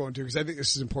I'm not going to because I think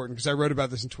this is important because I wrote about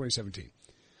this in 2017.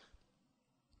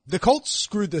 The Colts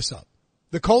screwed this up.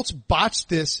 The Colts botched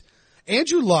this.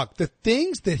 Andrew Luck, the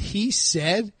things that he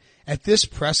said at this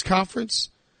press conference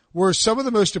were some of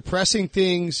the most depressing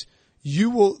things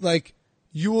you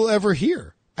will ever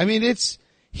hear. I mean,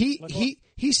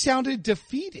 he sounded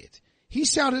defeated. He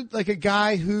sounded like a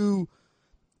guy who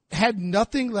had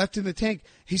nothing left in the tank.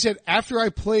 He said, after I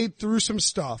played through some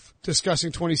stuff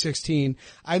discussing 2016,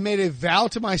 I made a vow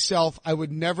to myself I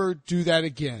would never do that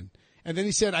again. And then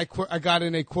he said, I got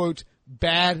in a quote,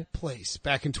 bad place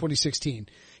back in 2016.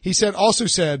 He also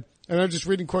said, and I'm just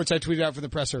reading quotes I tweeted out from the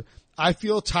presser, I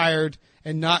feel tired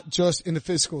and not just in the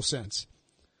physical sense.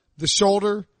 The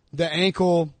shoulder, the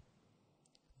ankle,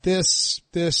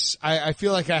 I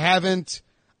feel like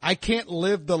I can't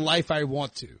live the life I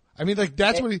want to. I mean,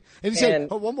 that's what he said,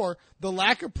 one more, the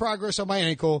lack of progress on my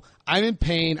ankle. I'm in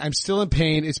pain. I'm still in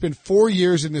pain. It's been 4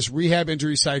 years in this rehab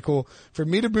injury cycle. For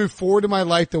me to move forward in my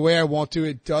life the way I want to,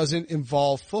 it doesn't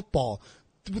involve football.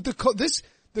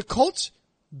 The Colts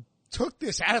took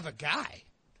this out of a guy.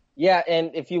 Yeah,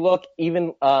 and if you look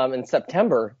even in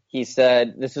September, he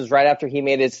said, this is right after he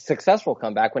made his successful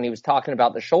comeback when he was talking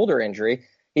about the shoulder injury.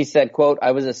 He said, quote,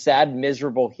 "I was a sad,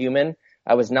 miserable human.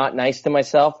 I was not nice to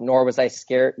myself, nor was I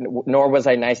scared, nor was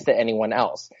I nice to anyone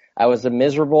else. I was a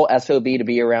miserable SOB to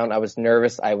be around. I was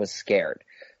nervous. I was scared."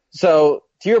 So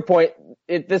to your point,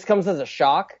 this comes as a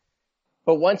shock.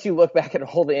 But once you look back at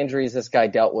all the injuries this guy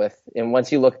dealt with, and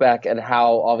once you look back at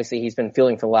how obviously he's been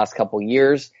feeling for the last couple of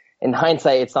years, in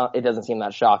hindsight, it doesn't seem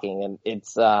that shocking. And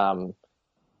it's,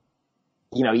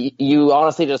 you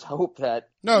honestly just hope that,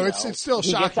 it's still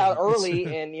he shocking. Gets out early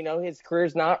and, his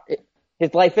career's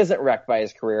his life isn't wrecked by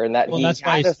his career, and that's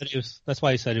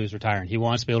why he said he was retiring. He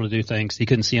wants to be able to do things. He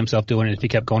couldn't see himself doing it if he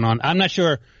kept going on. I'm not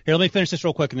sure. Here, let me finish this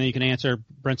real quick, and then you can answer,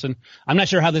 Brinson. I'm not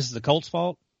sure how this is the Colts'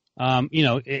 fault.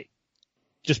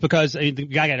 Just because the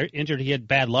guy got injured, he had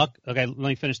bad luck. Okay, let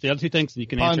me finish the other two things, and you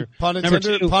can answer. Pun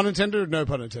intended? Pun intended or no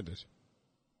pun intended?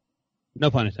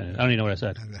 No pun intended. I don't even know what I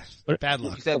said. Bad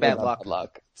luck. You said bad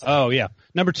luck. Oh, yeah.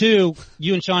 Number two,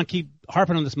 you and Sean keep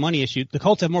harping on this money issue. The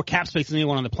Colts have more cap space than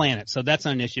anyone on the planet, so that's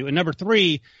not an issue. And number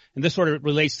three, and this sort of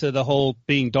relates to the whole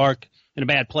being dark in a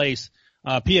bad place,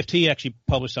 PFT actually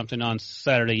published something on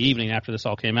Saturday evening after this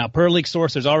all came out. Per league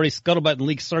source, there's already scuttlebutt in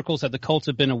league circles that the Colts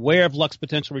have been aware of Luck's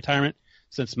potential retirement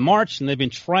since March, and they've been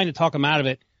trying to talk him out of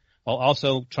it while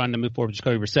also trying to move forward with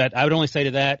Jacoby Brissett. I would only say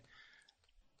to that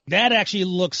actually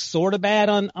looks sort of bad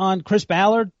on Chris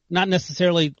Ballard, not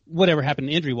necessarily whatever happened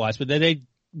injury-wise, but they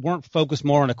weren't focused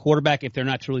more on a quarterback if they're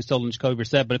not truly sold on Jacoby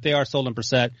Brissett. But if they are sold on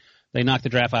Brissett, they knocked the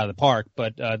draft out of the park.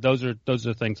 But those are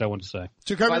the things I want to say.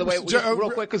 By the way,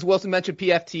 real quick, because Wilson mentioned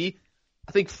PFT,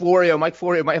 I think Mike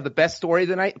Florio might have the best story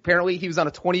tonight. Apparently, he was on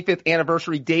a 25th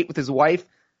anniversary date with his wife.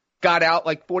 Got out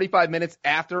like 45 minutes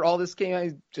after all this came out.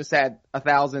 He just had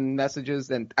 1,000 messages.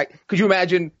 And could you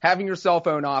imagine having your cell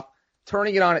phone off,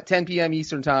 turning it on at 10 p.m.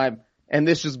 Eastern time, and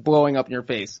this just blowing up in your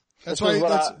face?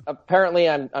 Apparently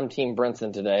I'm Team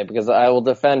Brinson today, because I will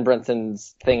defend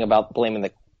Brinson's thing about blaming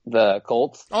the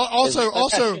Colts.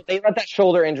 Also, they let that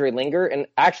shoulder injury linger. And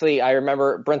actually, I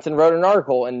remember Brinson wrote an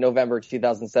article in November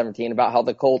 2017 about how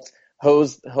the Colts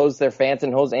hosed their fans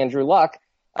and hosed Andrew Luck.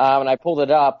 And I pulled it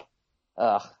up.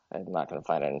 I'm not going to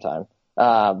find it in time.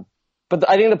 But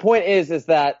I think the point is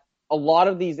that a lot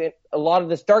of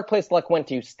this dark place Luck went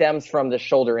to stems from the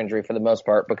shoulder injury for the most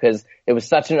part, because it was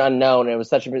such an unknown. And it was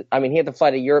he had to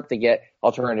fly to Europe to get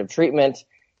alternative treatment.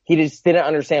 He just didn't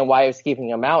understand why he was keeping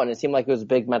him out, and it seemed like it was a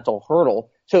big mental hurdle.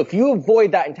 So if you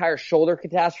avoid that entire shoulder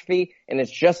catastrophe, and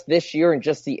it's just this year and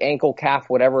just the ankle, calf,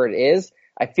 whatever it is,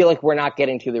 I feel like we're not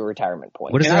getting to the retirement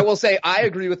point. I will say, I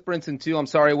agree with Brinson too. I'm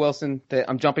sorry, Wilson, that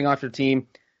I'm jumping off your team.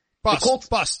 The Colts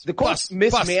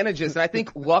mismanages, and I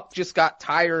think Luck just got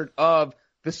tired of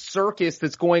the circus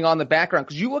that's going on in the background.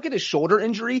 Because you look at his shoulder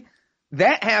injury,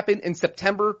 that happened in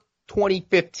September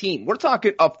 2015. We're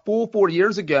talking a full 4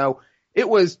 years ago. It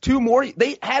was two more.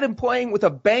 They had him playing with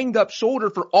a banged up shoulder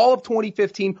for all of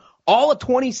 2015, all of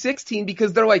 2016,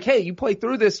 because they're like, hey, you play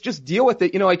through this, just deal with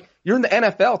it. You're in the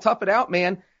NFL, tough it out,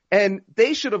 man. And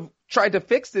they should have tried to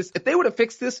fix this. If they would have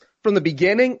fixed this from the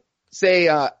beginning, say,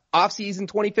 off-season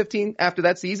 2015, after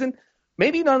that season,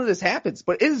 maybe none of this happens.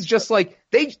 But it is just like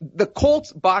the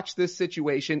Colts botched this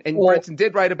situation, and Brinson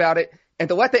did write about it. And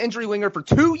to let the injury linger for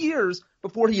 2 years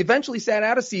before he eventually sat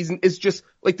out a season is just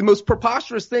like the most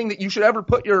preposterous thing that you should ever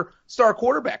put your star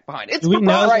quarterback behind. It's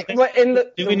preposterous.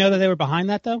 Do we know that they were behind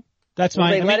that though? That's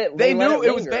fine. They knew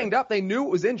it was banged up. They knew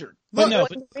it was injured. Wait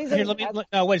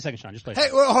a second, Sean. Just play. Hey,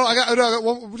 hold on. I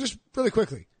got just really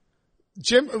quickly.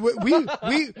 Jim, we.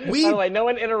 By the way, no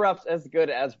one interrupts as good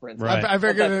as Prince. Right. I'm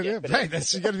very good at right.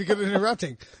 That's, you gotta be good at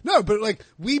interrupting. No, but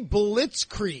we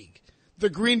blitzkrieg the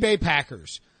Green Bay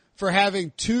Packers for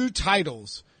having 2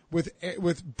 titles with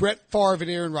Brett Favre and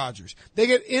Aaron Rodgers. They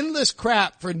get endless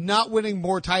crap for not winning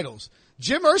more titles.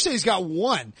 Jim Irsay's got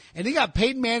 1, and he got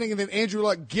Peyton Manning and then Andrew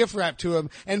Luck gift wrapped to him,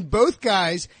 and both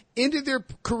guys ended their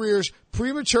careers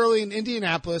prematurely in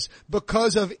Indianapolis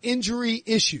because of injury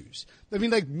issues. I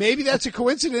mean, maybe that's a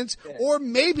coincidence, or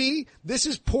maybe this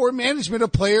is poor management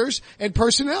of players and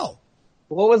personnel.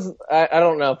 I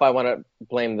don't know if I want to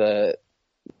blame the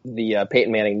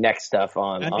Peyton Manning neck stuff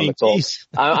on the Colts.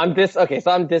 I'm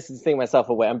distancing myself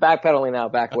away. I'm backpedaling now,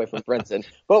 back away from Brinson.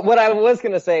 But what I was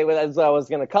going to say was I was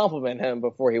going to compliment him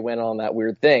before he went on that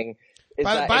weird thing.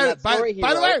 By the way,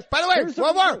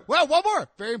 one more.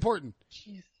 Very important.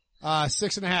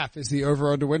 6.5 is the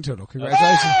over/under win total.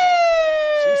 Congratulations.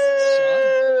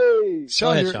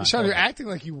 Sean, you're acting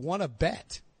like you want to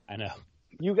bet. I know.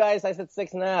 You guys, I said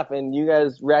 6.5, and you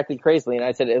guys reacted crazily, and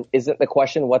I said, isn't the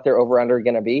question what their over/under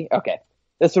going to be? Okay.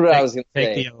 This is what I was going to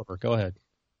say. Take the over. Go ahead.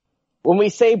 When we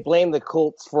say blame the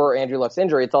Colts for Andrew Luck's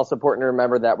injury, it's also important to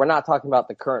remember that we're not talking about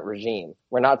the current regime.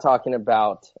 We're not talking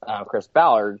about Chris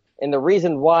Ballard. And the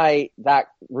reason why that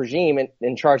regime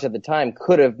in charge at the time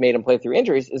could have made him play through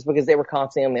injuries is because they were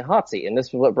constantly on the hot seat. And this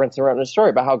is what Brinson wrote in his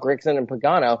story about how Grigson and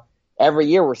Pagano every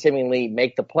year were seemingly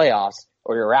make the playoffs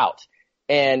or you're out.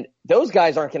 And those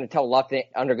guys aren't going to tell Luck to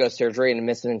undergo surgery and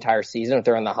miss an entire season if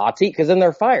they're on the hot seat, because then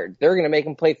they're fired. They're going to make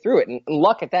him play through it. And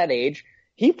Luck at that age,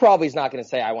 he probably is not going to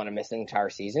say, I want to miss an entire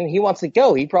season. He wants to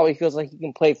go. He probably feels like he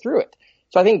can play through it.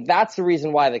 So I think that's the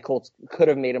reason why the Colts could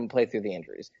have made him play through the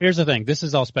injuries. Here's the thing. This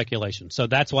is all speculation. So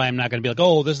that's why I'm not going to be like,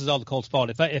 oh, this is all the Colts'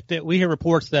 fault. If we hear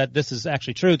reports that this is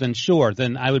actually true, then sure,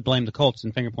 then I would blame the Colts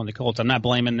and finger point the Colts. I'm not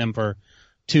blaming them for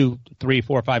 2, 3,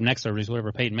 4, 5 neck surgeries,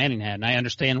 whatever Peyton Manning had. And I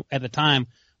understand at the time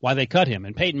why they cut him.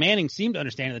 And Peyton Manning seemed to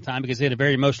understand at the time because he had a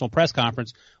very emotional press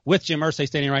conference with Jim Irsay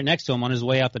standing right next to him on his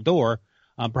way out the door,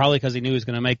 probably because he knew he was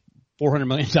going to make $400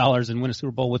 million and win a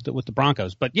Super Bowl with the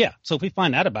Broncos. But yeah, so if we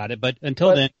find out about it, but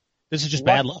until then, this is just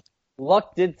bad luck.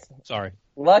 Luck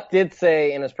did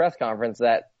say in his press conference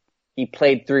that he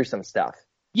played through some stuff.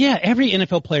 Yeah, every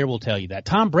NFL player will tell you that.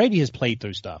 Tom Brady has played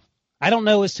through stuff. I don't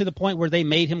know as to the point where they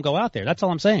made him go out there. That's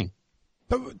all I'm saying.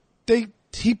 But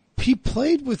he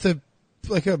played with a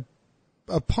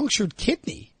punctured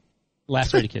kidney.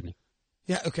 Lacerated kidney.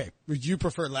 Yeah, okay. Would you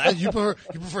prefer you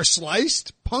prefer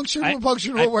sliced? Punctured?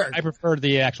 Punctured will work. I prefer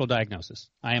the actual diagnosis.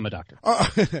 I am a doctor.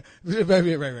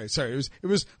 Right. Sorry. It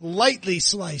was lightly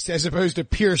sliced as opposed to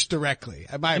pierced directly.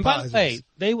 My apologies. By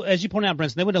the way, as you pointed out,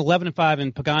 Brinson, they went 11-5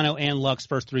 in Pagano and Luck's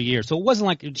first 3 years. So it wasn't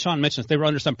like Sean mentioned, they were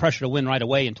under some pressure to win right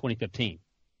away in 2015,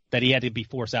 that he had to be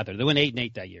forced out there. They went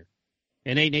 8-8 that year.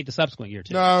 And 8-8 the subsequent year,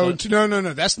 too. No.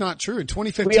 That's not true. In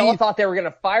 2015. We all thought they were going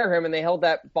to fire him, and they held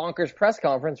that bonkers press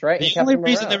conference, right? The only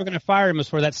reason they were going to fire him was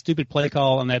for that stupid play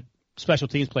call on that special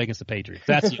teams play against the Patriots.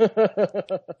 That's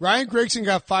Ryan Grigson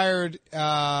got fired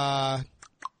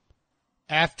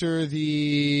after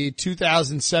the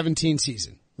 2017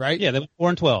 season, right? Yeah, they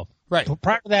went 4-12. Right.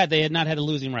 Prior to that, they had not had a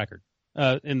losing record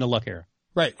in the Luck era.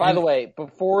 Right. By the way,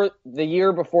 the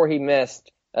year before he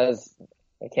missed, I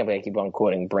can't believe I keep on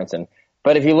quoting Brinson.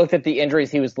 But if you looked at the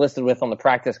injuries he was listed with on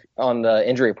the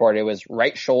injury report, it was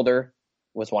right shoulder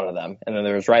was one of them. And then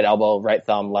there was right elbow, right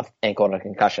thumb, left ankle, and a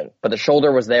concussion. But the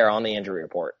shoulder was there on the injury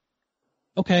report.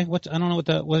 Okay. I don't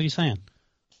know what are you saying?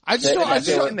 There's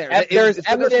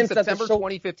evidence that September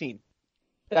 2015.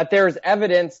 That there's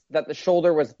evidence that the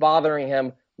shoulder was bothering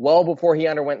him well before he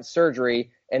underwent surgery,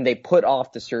 and they put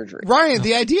off the surgery. Ryan,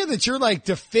 the idea that you're like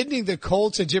defending the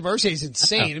Colts and Jim Irsay is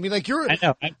insane. I mean, like I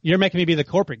know. You're making me be the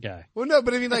corporate guy. Well, no,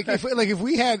 but I mean, like if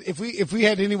we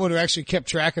had anyone who actually kept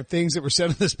track of things that were said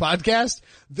on this podcast,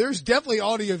 there's definitely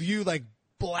audio of you like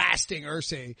blasting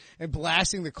Irsay and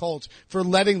blasting the Colts for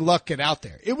letting Luck get out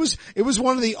there. It was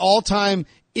one of the all-time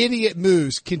idiot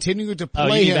moves continuing to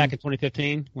play him. Back in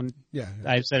 2015 when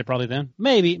I said it probably then.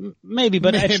 Maybe,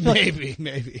 but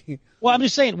maybe. Well, I'm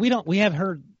just saying we have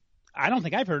heard. I don't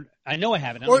think I've heard. I know I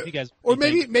haven't. I don't know if you guys. Or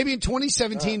maybe in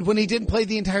 2017 when he didn't play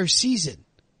the entire season.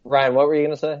 Ryan, what were you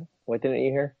going to say? What didn't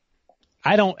you hear?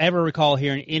 I don't ever recall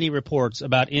hearing any reports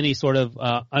about any sort of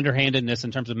underhandedness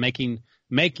in terms of making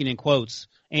in quotes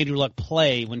Andrew Luck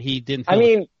play when he didn't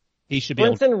feel he should be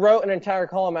Brinson wrote an entire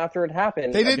column after it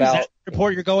happened. They didn't. Is that the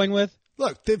report you're going with?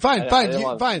 Look, fine.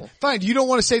 You don't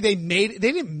want to say they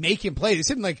didn't make him play. They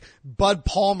didn't like Bud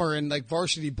Palmer and like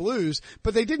Varsity Blues,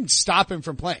 but they didn't stop him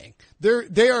from playing.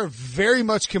 They are very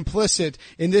much complicit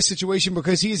in this situation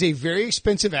because he is a very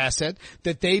expensive asset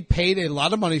that they paid a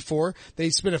lot of money for. They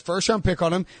spent a first round pick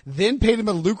on him, then paid him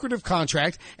a lucrative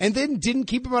contract, and then didn't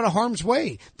keep him out of harm's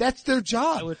way. That's their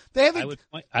job.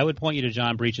 I would point you to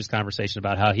John Breach's conversation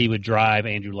about how he would drive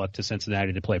Andrew Luck to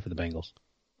Cincinnati to play for the Bengals.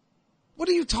 What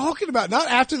are you talking about? Not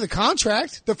after the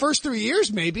contract. The first 3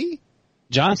 years, maybe.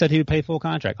 John said he would pay full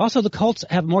contract. Also, the Colts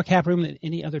have more cap room than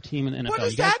any other team in the NFL. What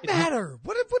does that matter?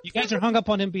 You guys are hung up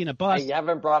on him being a bust. You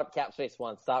haven't brought up cap space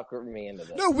once. Stop grouping me into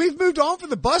this. No, we've moved on from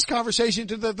the bust conversation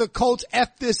to the Colts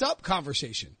F this up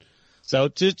conversation. So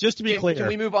just to be clear. Can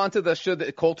we move on to should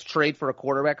the Colts trade for a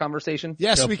quarterback conversation?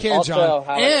 Yes, we can, John.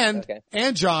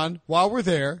 And John, while we're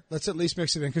there, let's at least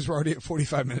mix it in because we're already at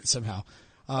 45 minutes somehow.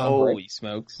 Holy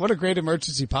smokes. What a great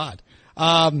emergency pod.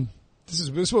 This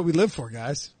is what we live for,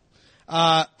 guys.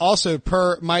 Also,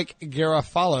 per Mike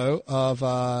Garafalo of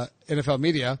NFL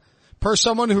Media, per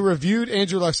someone who reviewed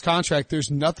Andrew Luck's contract,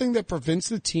 there's nothing that prevents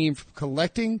the team from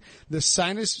collecting the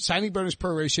signing bonus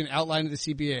proration outlined in the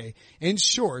CBA. In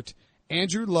short,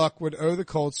 Andrew Luck would owe the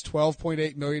Colts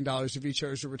 $12.8 million if he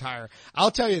chose to retire.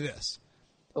 I'll tell you this.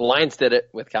 The Lions did it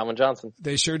with Calvin Johnson.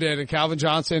 They sure did. And Calvin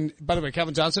Johnson, by the way,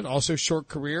 Calvin Johnson, also short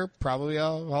career, probably a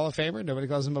Hall of Famer. Nobody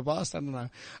calls him a bust. I don't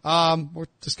know. We're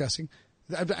discussing.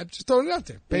 I'm just throwing it out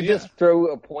there. Maybe you just throw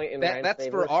a point in that's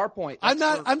for our point. I'm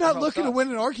not looking to win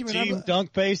an argument. Team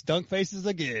dunk faces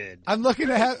again. I'm looking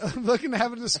to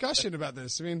have a discussion about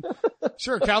this. I mean,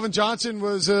 sure, Calvin Johnson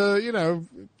was,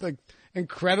 like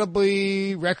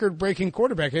incredibly record-breaking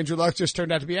quarterback. Andrew Luck just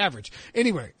turned out to be average.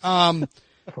 Anyway, he was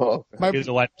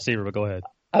a wide receiver, but go ahead.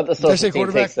 The social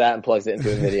team takes that and plugs it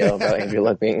into a video about Andrew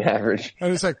Luck being average.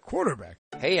 And it's like quarterback.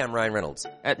 Hey, I'm Ryan Reynolds.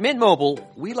 At Mint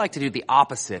Mobile, we like to do the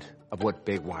opposite of what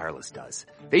Big Wireless does.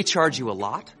 They charge you a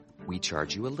lot, we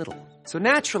charge you a little. So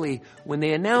naturally, when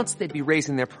they announced they'd be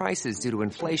raising their prices due to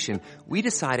inflation, we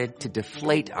decided to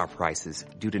deflate our prices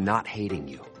due to not hating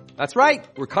you. That's right.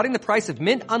 We're cutting the price of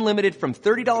Mint Unlimited from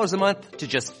 $30 a month to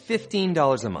just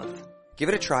 $15 a month. Give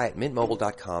it a try at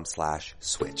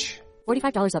mintmobile.com/switch.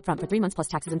 $45 up front for 3 months plus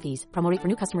taxes and fees. Promo rate for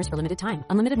new customers for limited time.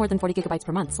 Unlimited more than 40 gigabytes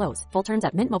per month slows. Full terms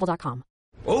at mintmobile.com.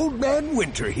 Old Man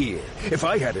Winter here. If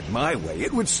I had it my way,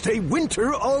 it would stay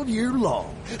winter all year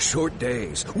long. Short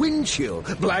days, wind chill,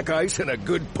 black ice, and a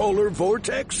good polar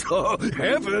vortex. Oh,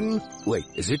 heaven. Wait,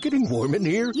 is it getting warm in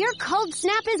here? Your cold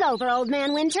snap is over, Old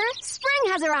Man Winter.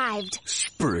 Spring has arrived.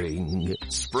 Spring.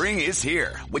 Spring is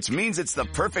here, which means it's the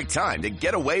perfect time to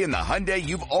get away in the Hyundai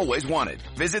you've always wanted.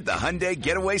 Visit the Hyundai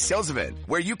Getaway Sales Event,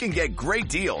 where you can get great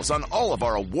deals on all of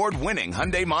our award-winning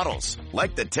Hyundai models,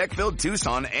 like the tech-filled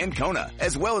Tucson and Kona,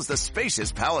 as well as the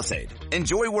spacious Palisade.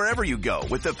 Enjoy wherever you go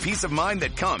with the peace of mind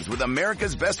that comes with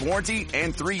America's best warranty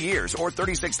and 3 years or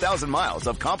 36,000 miles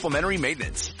of complimentary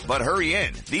maintenance. But hurry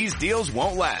in, these deals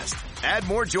won't last. Add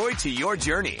more joy to your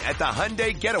journey at the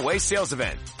Hyundai Getaway Sales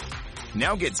Event.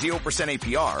 Now get 0%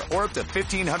 APR or up to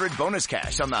 $1,500 bonus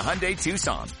cash on the Hyundai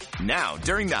Tucson. Now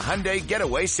during the Hyundai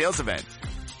Getaway Sales Event.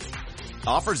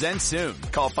 Offers end soon.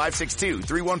 Call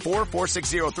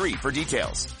 562-314-4603 for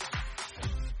details.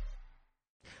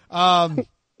 My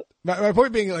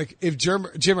point being, like, if Jim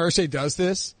Irsay does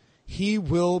this, he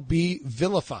will be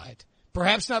vilified.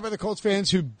 Perhaps not by the Colts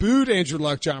fans who booed Andrew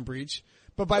Luck, John Breach,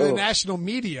 but by the national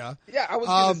media. Yeah, I was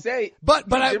going to say. But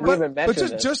we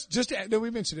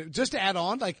mentioned it. Just to add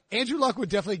on, like, Andrew Luck would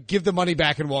definitely give the money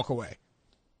back and walk away.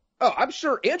 Oh, I'm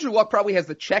sure Andrew Luck probably has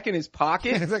the check in his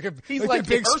pocket. He's like a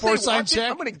big sports sign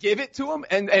check. I'm going to give it to him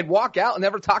and walk out and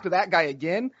never talk to that guy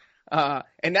again.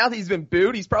 And now that he's been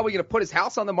booed, he's probably going to put his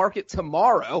house on the market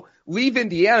tomorrow, leave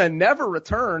Indiana, never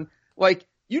return. Like,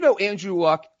 Andrew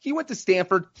Luck, he went to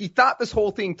Stanford. He thought this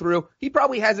whole thing through. He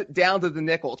probably has it down to the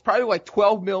nickel. It's probably like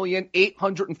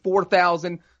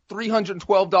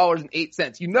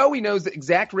 $12,804,312.08. He knows the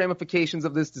exact ramifications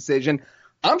of this decision.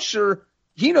 I'm sure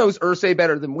he knows Irsay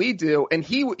better than we do. And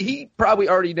he probably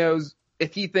already knows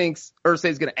if he thinks Irsay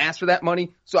is going to ask for that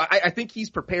money. So I think he's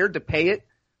prepared to pay it.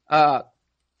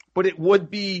 But it would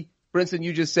be, Brinson,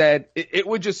 you just said, it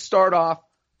would just start off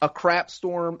a crap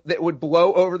storm that would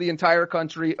blow over the entire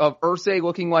country of Irsay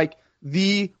looking like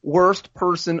the worst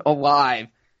person alive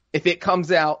if it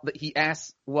comes out that he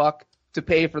asks Luck to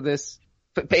pay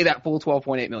that full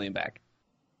 $12.8 million back.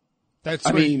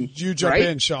 That's where you jump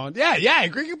in, Sean. Yeah, I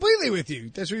agree completely with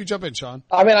you. That's where you jump in, Sean.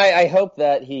 I mean, I hope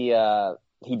that he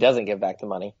doesn't give back the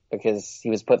money because he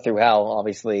was put through hell,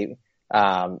 obviously,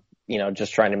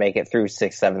 just trying to make it through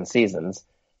 6-7 seasons.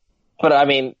 But I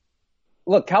mean,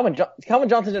 look, Calvin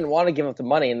Johnson didn't want to give up the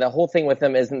money, and the whole thing with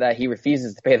him isn't that he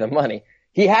refuses to pay the money.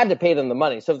 He had to pay them the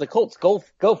money. So if the Colts go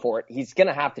for it, he's going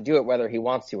to have to do it whether he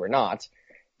wants to or not.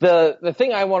 The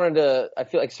thing I wanted to, I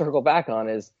feel like, circle back on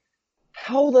is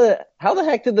how the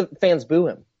heck did the fans boo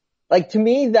him? Like, to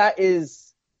me, that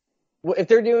is, if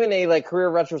they're doing a like career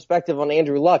retrospective on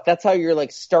Andrew Luck, that's how you're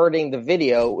like starting the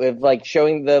video with like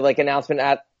showing the like announcement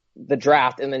at the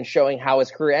draft and then showing how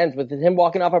his career ends with him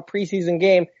walking off a preseason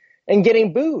game and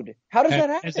getting booed. How does that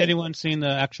happen? Has anyone seen the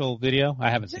actual video? I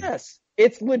haven't seen it. Yes.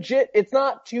 It's legit. It's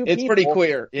not two people. It's pretty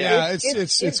clear. Yeah,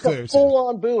 it's clear. Full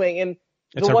on booing. And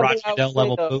it's a Roger Goodell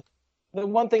level boo. The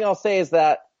one thing I'll say is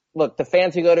that, look, the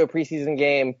fans who go to a preseason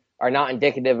game are not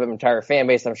indicative of an entire fan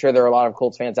base. I'm sure there are a lot of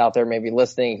Colts fans out there maybe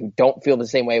listening who don't feel the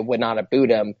same way, would not have booed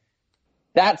him.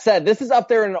 That said, this is up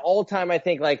there in an all-time, I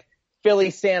think, like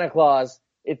Philly Santa Claus.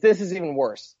 This is even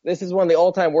worse. This is one of the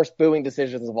all-time worst booing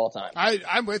decisions of all time.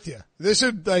 I'm with you. This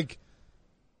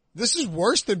is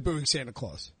worse than booing Santa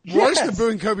Claus. Worse than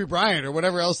booing Kobe Bryant or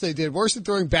whatever else they did. Worse than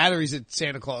throwing batteries at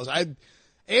Santa Claus.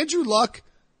 Andrew Luck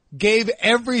gave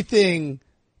everything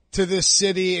to this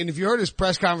city. And if you heard his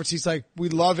press conference, he's like, we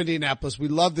love Indianapolis. We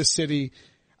love the city.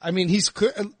 I mean, he's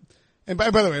clear. And by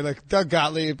the way, like Doug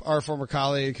Gottlieb, our former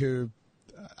colleague who,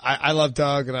 I love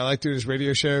Doug and I like doing his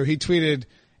radio show. He tweeted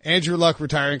Andrew Luck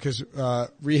retiring because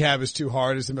rehab is too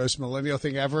hard is the most millennial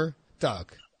thing ever.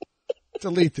 Doug,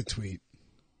 delete the tweet.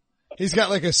 He's got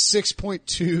like a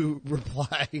 6.2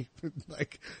 reply,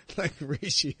 like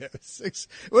ratio.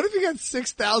 What if you got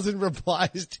 6,000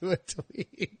 replies to a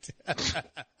tweet?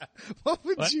 What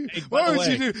would you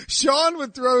do? Sean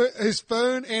would throw his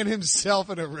phone and himself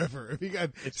in a river if he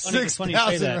got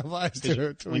 6,000 replies to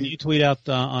a tweet. When you tweet out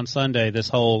on Sunday this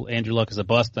whole Andrew Luck is a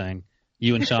bust thing,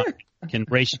 you and Sean can.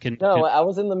 No, I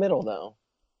was in the middle though.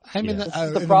 I'm in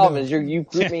the problem is you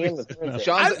group me in with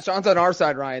Sean's on our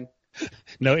side, Ryan.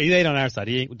 No, he ain't on our side.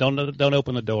 Don't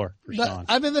open the door for Sean.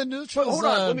 I'm in the neutral zone. Hold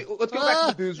on, let's go back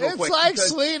to the booze real quick. It's like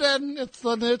Sweden. It's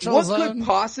the neutral zone. What could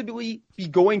possibly be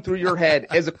going through your head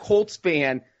as a Colts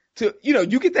fan to,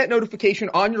 you get that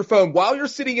notification on your phone while you're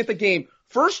sitting at the game.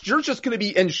 First, you're just going to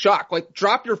be in shock. Like,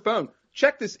 drop your phone.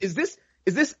 Check this. Is this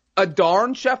a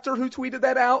darn Schefter who tweeted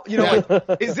that out?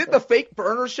 Is it the fake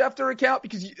burner Schefter account?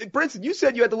 Because Brinson, you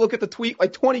said you had to look at the tweet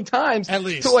like 20 times at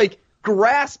least to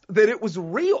grasp that it was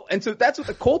real. And so that's what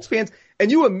the Colts fans, and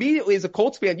you immediately as a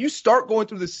Colts fan, you start going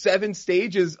through the 7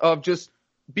 stages of just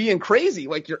being crazy.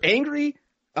 Like, you're angry,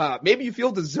 maybe you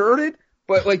feel deserted,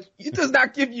 but it does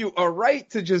not give you a right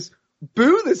to just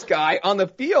boo this guy on the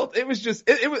field. It was just,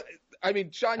 it was, I mean,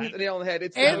 Sean hit the nail on the head.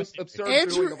 It's the most absurd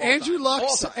booing of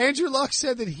all time. Andrew Luck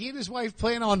said that he and his wife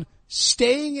plan on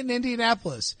staying in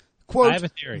Indianapolis. Quote, I have a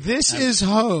theory. This is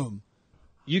home.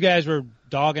 You guys were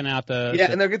dogging out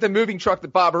and they'll get the moving truck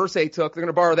that Bob Irsay took. They're going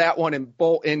to borrow that one and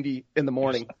bolt Indy in the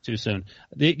morning. Too soon.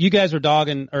 You guys were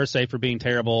dogging Irsay for being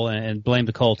terrible and blame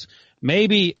the Colts.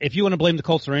 Maybe if you want to blame the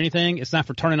Colts for anything, it's not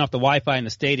for turning off the Wi-Fi in the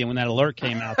stadium when that alert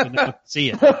came out so no one could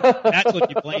see it. That's what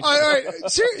you blame. All right.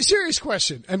 Serious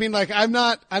question. I mean, I'm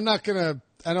not gonna.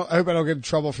 I hope I don't get in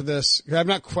trouble for this. I'm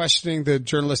not questioning the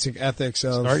journalistic ethics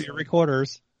of. Start your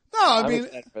recorders. No, I mean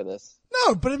for this.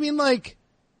 No, but I mean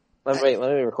Let me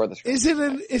record this. Is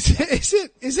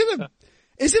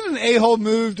it an a-hole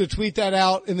move to tweet that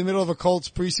out in the middle of a Colts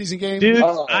preseason game? Dude,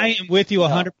 I am with you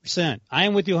 100%. I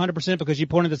am with you 100% because you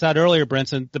pointed this out earlier,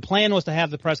 Brinson. The plan was to have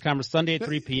the press conference Sunday at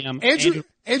 3 p.m.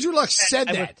 Andrew Luck said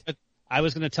that. I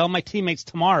was going to tell my teammates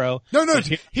tomorrow. No,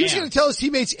 he was going to tell his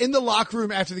teammates in the locker room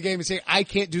after the game and say, I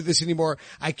can't do this anymore.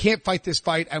 I can't fight this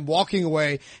fight. I'm walking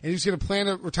away. And he was going to plan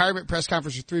a retirement press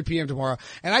conference at 3 p.m. tomorrow.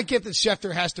 And I get that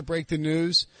Schefter has to break the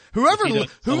news.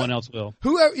 Someone else will.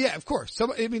 Whoever, yeah, of course.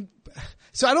 So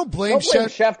I don't blame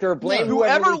Schefter. Blame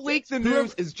whoever leaked the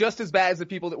news is just as bad as the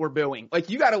people that were booing.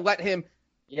 You got to let him.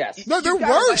 Yes. No, they're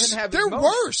worse. They're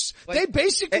worse. They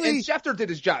basically. And Schefter did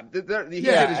his job. He did his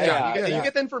job. You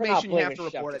get the information, you have to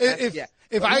report it.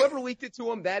 If whoever leaked it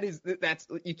to him, that's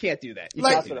you can't do that.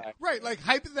 Right.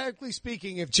 Hypothetically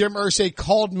speaking, if Jim Irsay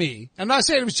called me, I'm not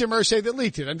saying it was Jim Irsay that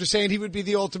leaked it. I'm just saying he would be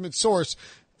the ultimate source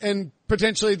and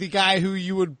potentially the guy who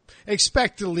you would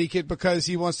expect to leak it because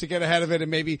he wants to get ahead of it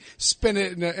and maybe spin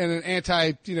it in an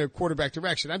anti, quarterback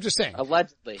direction. I'm just saying.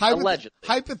 Allegedly.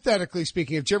 Hypothetically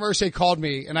speaking, if Jim Irsay called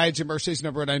me and I had Jim Irsay's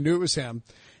number and I knew it was him,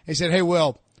 he said, "Hey,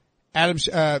 Will, Adam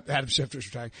Schefter's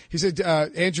retiring." He said,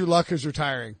 "Andrew Luck is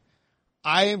retiring."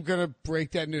 I am going to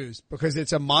break that news because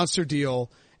it's a monster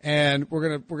deal and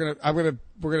we're going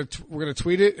to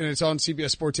tweet it and it's on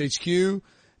CBS Sports HQ.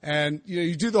 And,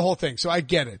 you do the whole thing. So I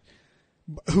get it.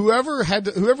 Whoever had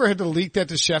to leak that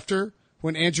to Schefter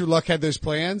when Andrew Luck had those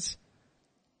plans,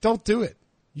 don't do it.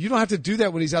 You don't have to do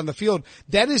that when he's on the field.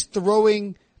 That is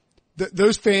throwing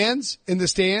those fans in the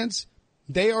stands.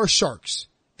 They are sharks.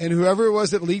 And whoever it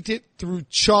was that leaked it threw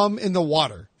chum in the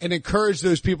water and encouraged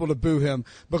those people to boo him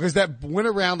because that went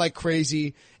around like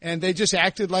crazy and they just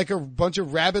acted like a bunch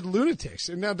of rabid lunatics.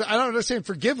 And now I don't understand,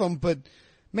 forgive them, but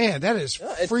man, that is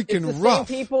freaking it's the rough.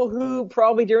 Same people who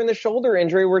probably during the shoulder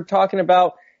injury were talking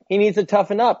about he needs to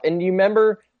toughen up. And you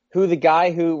remember who the guy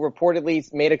who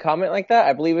reportedly made a comment like that?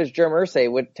 I believe it was Jim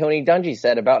Irsay, what Tony Dungy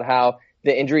said about how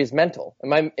the injury is mental.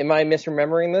 Am I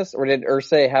misremembering this, or did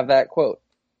Irsay have that quote?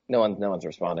 No one's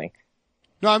responding.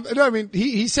 No, I mean,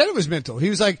 he said it was mental. He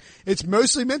was like, it's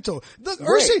mostly mental. Look,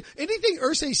 anything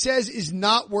Irsay says is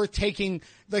not worth taking,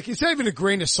 it's not even a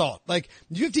grain of salt.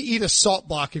 You have to eat a salt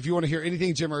block if you want to hear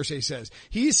anything Jim Irsay says.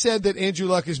 He said that Andrew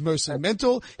Luck is mostly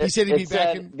mental. He said he'd be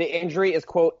back in. The injury is,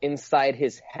 quote, inside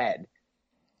his head.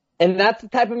 And that's the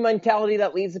type of mentality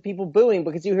that leads to people booing,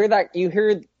 because you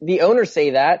hear the owner say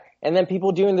that, and then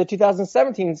people during the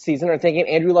 2017 season are thinking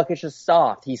Andrew Luck is just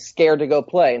soft. He's scared to go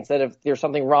play instead of there's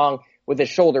something wrong with his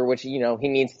shoulder, which, he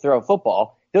needs to throw a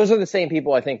football. Those are the same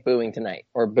people I think booing tonight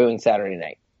or booing Saturday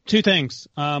night. Two things.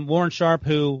 Warren Sharp,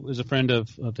 who is a friend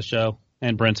of the show,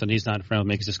 And Brinson, he's not in front of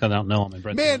me because just because I don't know him. And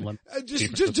Brinson, man,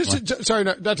 just sorry,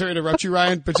 not to interrupt you,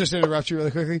 Ryan, but just to interrupt you really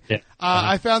quickly. Yeah.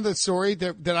 I found that story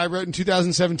that I wrote in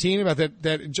 2017 about that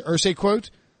Irsay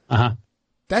quote.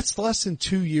 That's less than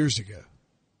 2 years ago.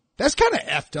 That's kind of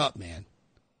effed up, man.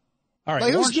 All right.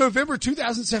 Like, it was November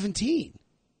 2017.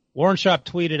 Warren Sharp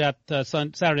tweeted out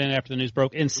Saturday night after the news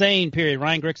broke, insane period.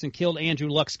 Ryan Grigson killed Andrew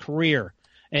Luck's career.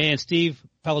 And Steve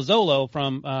Palazzolo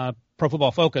from Pro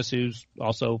Football Focus, who's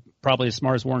also probably as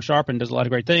smart as Warren Sharp and does a lot of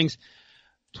great things,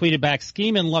 tweeted back,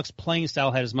 scheme and Luck's playing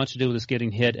style had as much to do with us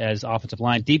getting hit as offensive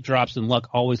line. Deep drops and Luck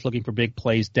always looking for big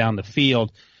plays down the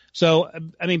field. So,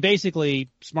 I mean, basically,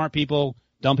 smart people,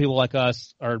 dumb people like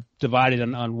us are divided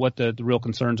on what the real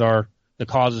concerns are, the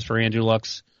causes for Andrew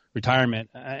Luck's retirement.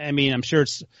 I mean, I'm sure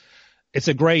it's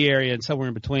a gray area and somewhere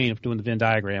in between of doing the Venn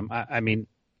diagram. I mean,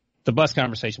 the bus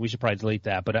conversation, we should probably delete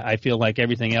that, but I feel like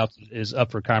everything else is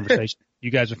up for conversation. You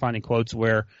guys are finding quotes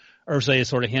where Irsay is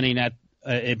sort of hinting at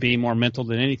it being more mental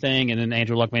than anything, and then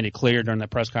Andrew Luck made it clear during that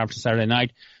press conference Saturday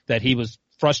night that he was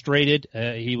frustrated.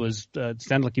 He was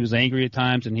sounded like he was angry at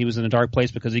times, and he was in a dark place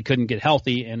because he couldn't get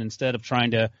healthy, and instead of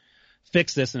trying to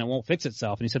fix this and it won't fix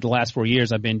itself, and he said the last 4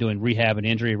 years I've been doing rehab and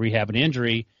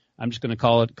injury. I'm just going to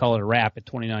call it a wrap at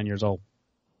 29 years old.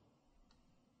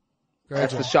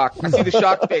 That's the shock. I see the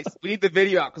shocked face. We need the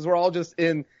video out because we're all just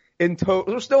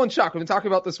we're still in shock. We've been talking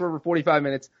about this for over 45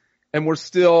 minutes and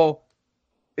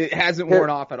it hasn't worn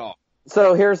off at all.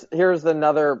 So here's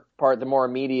another part, the more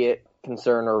immediate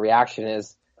concern or reaction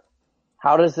is,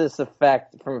 how does this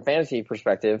affect, from a fantasy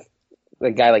perspective,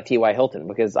 a guy like T.Y. Hilton?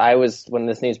 Because when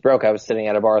this news broke, I was sitting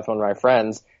at a bar with one of my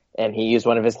friends and he used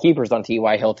one of his keepers on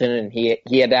T.Y. Hilton, and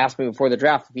he had asked me before the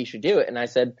draft if he should do it. And I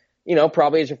said,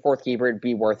 probably as your fourth keeper, it'd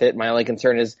be worth it. My only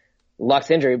concern is Luck's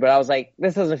injury, but I was like,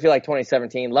 this doesn't feel like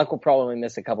 2017. Luck will probably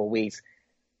miss a couple weeks.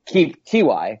 Keep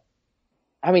T.Y.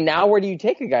 I mean, now where do you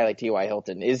take a guy like T.Y.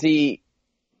 Hilton? Is he,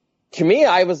 to me,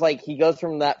 I was like, he goes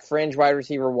from that fringe wide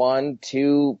receiver 1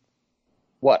 to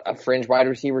a fringe wide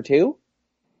receiver 2?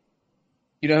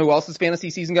 You know who else's fantasy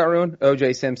season got ruined?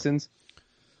 O.J. Simpson's.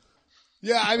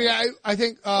 Yeah, I mean, I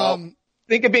think,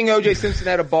 think of being O.J. Simpson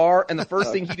at a bar, and the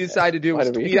first thing he decided to do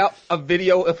was tweet out a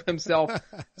video of himself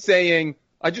saying,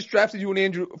 I just drafted you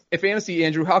in fantasy,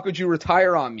 Andrew. How could you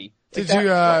retire on me?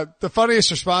 The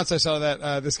funniest response I saw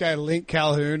that, this guy, Link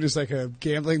Calhoun, who's like a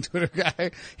gambling Twitter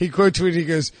guy, he quote tweeted, he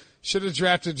goes, should have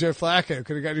drafted Joe Flacco.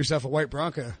 Could have gotten yourself a white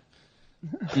Bronco.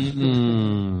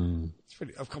 Mm-hmm. It's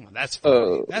pretty, come on, that's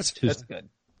funny. That's good.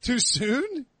 Too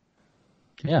soon?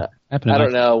 Yeah. I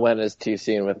don't know when is too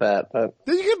soon with that, but.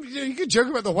 You could joke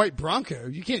about the white Bronco.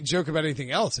 You can't joke about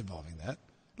anything else involving that.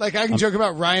 Like, I can joke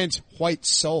about Ryan's white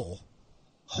soul.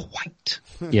 White.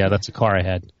 Yeah, that's a car I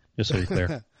had, just so you're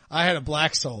clear. I had a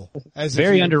black soul.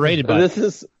 Very underrated, but this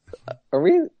is, are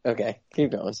we? Okay,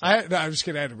 keep going. I'm just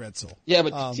kidding. I had a red soul. Yeah,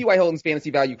 but T.Y. Hilton's fantasy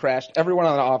value crashed. Everyone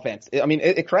on the offense. I mean,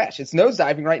 it crashed. It's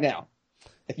nosediving right now.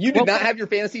 If you did not have your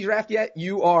fantasy draft yet,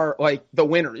 you are like the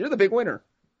winner. You're the big winner.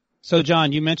 So,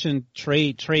 John, you mentioned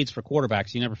trades for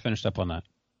quarterbacks. You never finished up on that.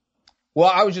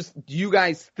 Well, do you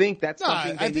guys think that's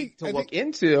something they need to look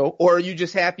into, or are you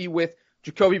just happy with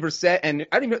Jacoby Brissett and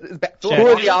I don't even know who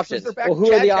are the options?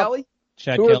 Who are the Kelly?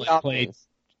 Chad Kelly played.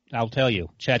 I'll tell you,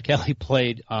 Chad Kelly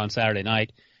played on Saturday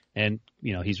night, and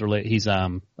he's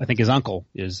I think his uncle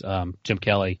is Jim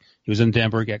Kelly. He was in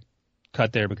Denver, got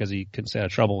cut there because he couldn't stay out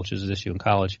of trouble, which is his issue in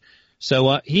college.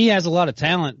 So he has a lot of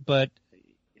talent, but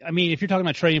I mean, if you're talking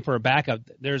about trading for a backup,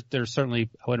 there's certainly,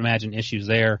 I would imagine, issues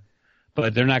there.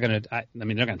 But they're not going to. they're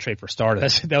going to trade for a starter.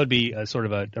 That would be a sort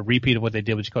of a repeat of what they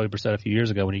did with Jacoby Brissett a few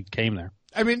years ago when he came there.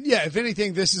 I mean, yeah. If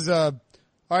anything, this is all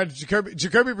right.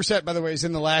 Jacoby Brissett, by the way, is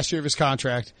in the last year of his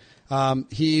contract.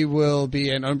 He will be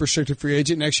an unrestricted free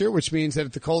agent next year, which means that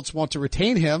if the Colts want to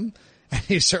retain him, and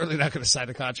he's certainly not going to sign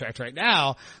a contract right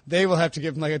now, they will have to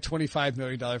give him like a $25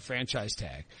 million franchise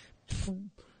tag.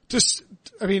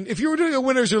 If you were doing a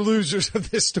winners or losers of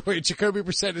this story, Jacoby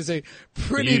Brissett is a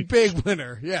pretty big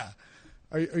winner. Yeah.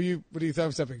 Are you, what do you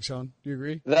thumbs upping, Sean? Do you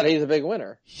agree? That he's a big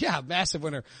winner. Yeah, massive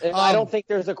winner. And I don't think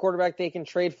there's a quarterback they can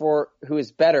trade for who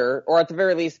is better, or at the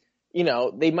very least,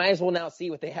 they might as well now see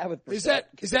what they have with Brissett.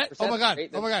 Is that, oh my God,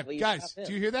 guys,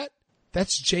 do you hear that?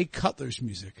 That's Jay Cutler's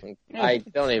music. I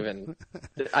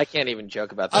can't even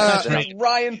joke about that.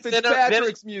 Ryan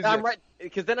Fitzpatrick's music.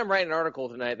 Because then I'm writing an article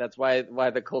tonight. That's why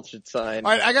the Colts should sign.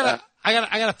 All right, I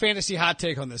got a fantasy hot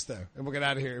take on this though, and we'll get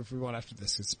out of here if we want after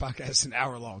this. This podcast is an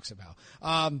hour long somehow.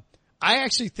 I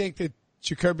actually think that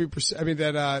Jacoby Brissett,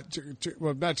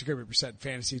 not Jacoby Brissett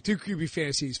fantasy, 2 QB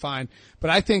fantasy is fine, but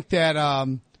I think that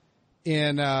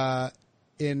in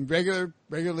regular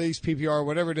leagues, PPR,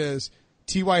 whatever it is,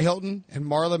 T.Y. Hilton and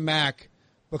Marlon Mack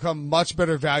become much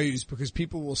better values because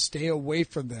people will stay away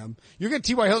from them. You're getting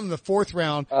T.Y. Hilton in the 4th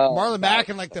round, Marlon Mack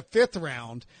in like the 5th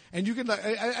round, and you can,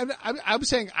 I'm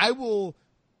saying I will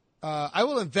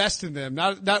invest in them,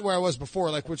 not where I was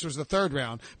before, like which was the 3rd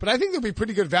round, but I think there'll be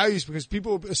pretty good values because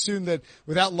people assume that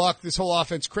without luck, this whole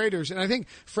offense craters. And I think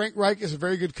Frank Reich is a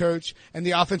very good coach and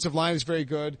the offensive line is very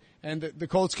good and the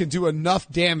Colts can do enough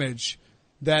damage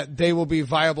that they will be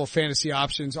viable fantasy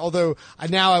options. Although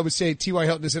now I would say T.Y.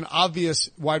 Hilton is an obvious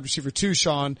wide receiver 2,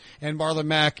 Sean, and Marlon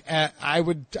Mack. I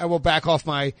will back off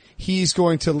he's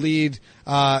going to lead,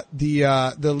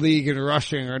 the league in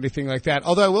rushing or anything like that.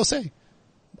 Although I will say,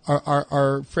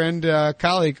 our friend,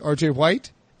 colleague, RJ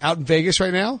White out in Vegas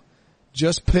right now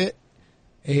just put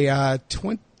a,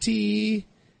 $50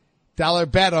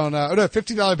 bet on,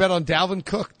 $50 bet on Dalvin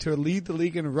Cook to lead the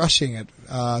league in rushing at,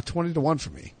 20-1 for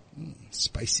me.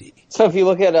 Spicy. So if you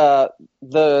look at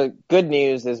the good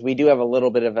news is we do have a little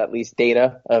bit of at least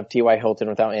data of T.Y. Hilton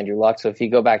without Andrew Luck. So if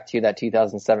you go back to that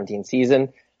 2017 season,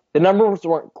 the numbers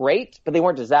weren't great, but they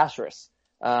weren't disastrous.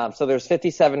 So there's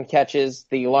 57 catches.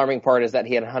 The alarming part is that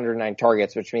he had 109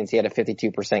 targets, which means he had a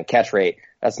 52% catch rate.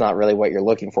 That's not really what you're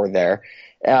looking for there.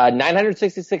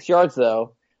 966 yards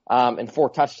though, and 4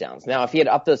 touchdowns. Now if he had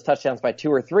upped those touchdowns by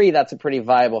 2 or 3, that's a pretty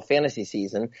viable fantasy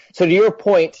season. So to your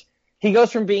point, he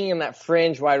goes from being in that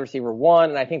fringe wide receiver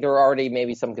 1, and I think there were already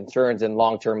maybe some concerns in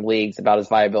long-term leagues about his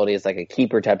viability as like a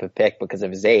keeper type of pick because of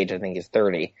his age. I think he's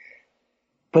 30.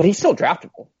 But he's still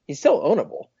draftable. He's still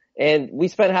ownable. And we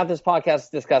spent half this podcast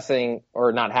discussing,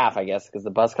 or not half, I guess, because the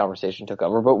buzz conversation took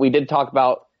over, but we did talk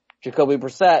about Jacoby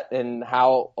Brissett and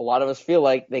how a lot of us feel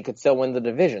like they could still win the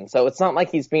division. So it's not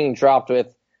like he's being dropped with,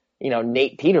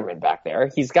 Nate Peterman back there.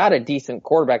 He's got a decent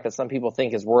quarterback that some people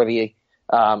think is worthy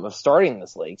of starting in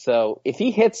this league. So if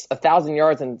he hits 1,000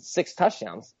 yards and 6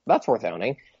 touchdowns, that's worth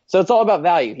owning. So it's all about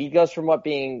value. He goes from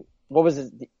any of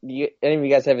you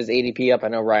guys have his ADP up? I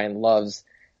know Ryan loves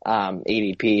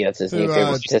ADP. That's his new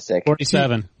favorite statistic.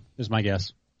 47 is my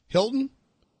guess. Hilton?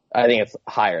 I think it's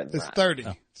higher than that. It's 30.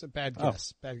 Oh. It's a bad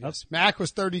guess. Bad guess. Mack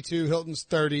was 32. Hilton's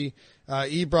 30.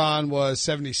 Ebron was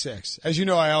 76. As you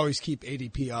know, I always keep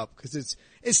ADP up because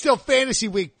it's still fantasy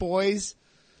week, boys.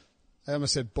 I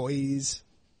almost said boys.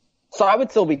 So I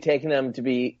would still be taking them to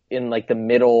be in like the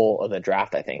middle of the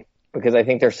draft, I think, because I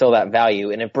think there's still that value.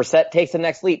 And if Brissett takes the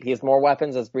next leap, he has more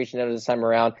weapons as Breach noted this time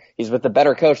around. He's with the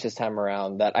better coach this time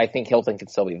around that I think Hilton can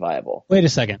still be viable. Wait a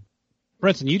second.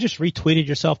 Brinson, you just retweeted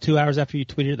yourself 2 hours after you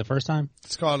tweeted it the first time?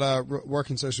 It's called,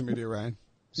 working social media, Ryan.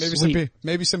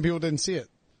 Maybe some people didn't see it.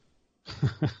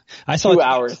 I saw 2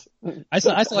 hours. I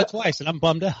saw it twice and I'm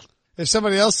bummed out. If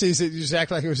somebody else sees it, you just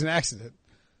act like it was an accident.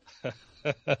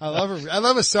 I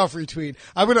love a self-retweet.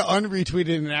 I'm going to un-retweet it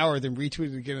in an hour, then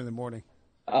retweet it again in the morning.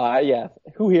 Yeah.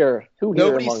 Who here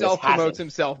Nobody self-promotes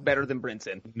himself better than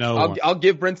Brinson. No. I'll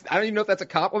give Brinson, I don't even know if that's a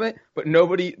compliment, but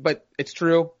it's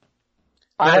true.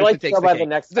 I like to go by the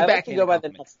next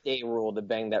day rule to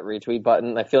bang that retweet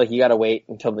button. I feel like you got to wait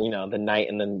until the night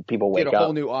and then people wake up. Get a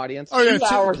whole new audience. Oh, yeah, 2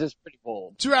 hours is pretty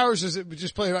bold. 2 hours is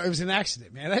just playing. It was an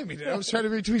accident, man. I was trying to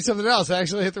retweet something else. I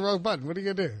actually hit the wrong button. What are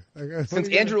you gonna do? Since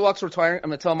Andrew Luck's retiring,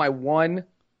 I'm gonna tell my one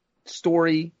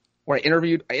story where I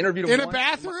interviewed him in a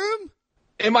bathroom.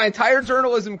 In my entire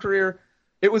journalism career,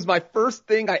 it was my first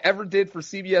thing I ever did for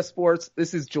CBS Sports.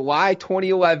 This is July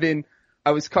 2011.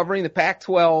 I was covering the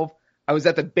Pac-12. I was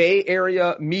at the Bay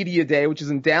Area Media Day, which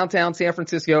is in downtown San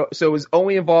Francisco. So it was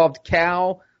only involved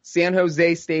Cal, San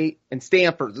Jose State, and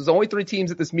Stanford. There's only 3 teams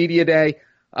at this media day.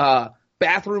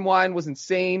 Bathroom line was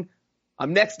insane.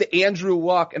 I'm next to Andrew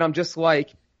Luck, and I'm just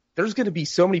like, there's going to be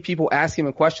so many people asking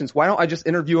him questions. Why don't I just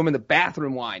interview him in the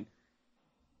bathroom line?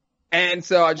 And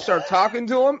so I just started talking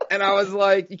to him, and I was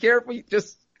like, you care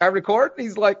if I record? And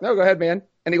he's like, no, go ahead, man.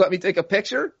 And he let me take a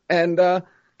picture, and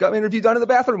got my interview done in the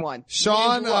bathroom line.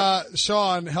 Sean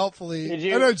helpfully.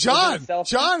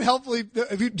 John helpfully.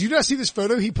 Do you not see this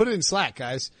photo? He put it in Slack,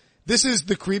 guys. This is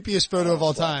the creepiest photo of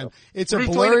all time. It's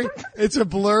a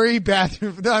blurry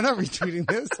bathroom. No, I'm not retweeting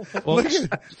this. Well,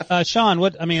 Sean,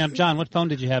 John, what phone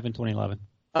did you have in 2011?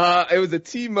 It was a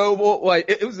T-Mobile. Like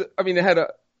it had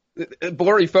a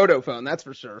blurry photo phone. That's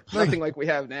for sure. Nothing like we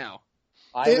have now.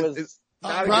 Ryan,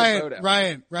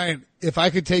 if I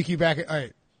could take you back. All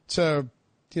right. So,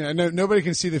 nobody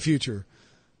can see the future,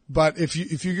 but if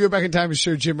you go back in time and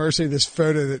show Jim Irsay this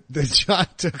photo that John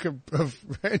took of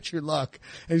Andrew Luck,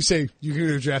 and you say, you can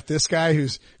either draft this guy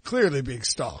who's clearly being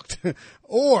stalked,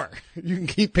 or you can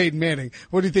keep Peyton Manning.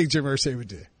 What do you think Jim Irsay would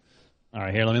do? All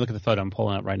right, here, let me look at the photo I'm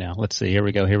pulling up right now. Let's see. Here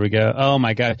we go. Oh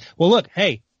my God. Well, look,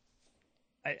 hey,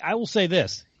 I will say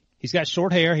this. He's got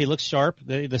short hair. He looks sharp.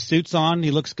 The suit's on. He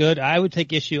looks good. I would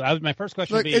take issue. My first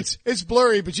question would be, it's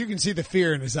blurry, but you can see the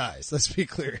fear in his eyes. Let's be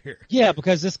clear here. Yeah,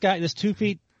 because this 2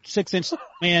 feet 6 inch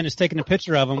man is taking a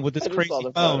picture of him with this crazy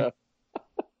phone.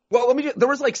 Well, there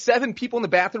was like 7 people in the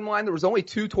bathroom line. There was only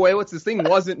 2 toilets. This thing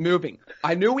wasn't moving.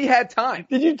 I knew we had time.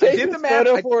 Did you take this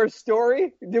photo for a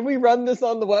story? Did we run this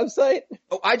on the website?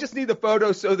 Oh, I just need the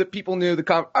photo so that people knew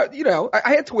I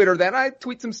had Twitter then. I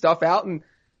tweet some stuff out, and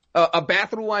a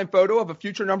bathroom line photo of a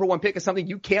future number 1 pick is something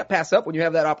you can't pass up when you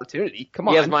have that opportunity. Come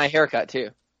on. He has my haircut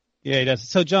too. Yeah, he does.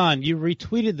 So, John, you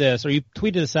retweeted this, or you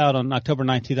tweeted this out on October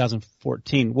 9,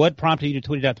 2014. What prompted you to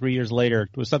tweet it out 3 years later?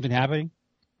 Was something happening?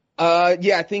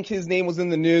 Yeah, I think his name was in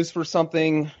the news for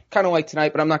something kind of like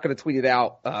tonight, but I'm not going to tweet it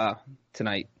out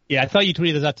tonight. Yeah, I thought you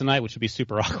tweeted this out tonight, which would be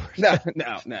super awkward. No.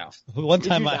 One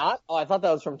time Did you not? Oh, I thought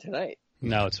that was from tonight.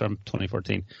 No, it's from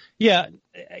 2014. Yeah,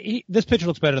 this picture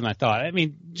looks better than I thought. I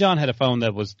mean, John had a phone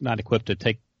that was not equipped to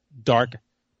take dark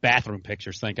bathroom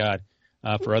pictures, thank God,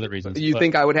 for other reasons. You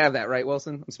think I would have that, right,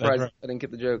 Wilson? I'm surprised I didn't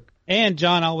get the joke. And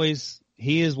John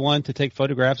he is one to take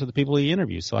photographs of the people he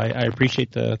interviews, so I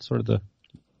appreciate you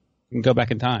can go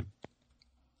back in time.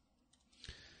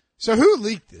 So who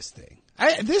leaked this thing?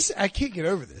 I can't get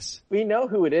over this. We know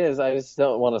who it is. I just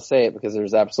don't want to say it because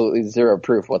there's absolutely zero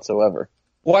proof whatsoever.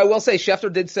 Well, I will say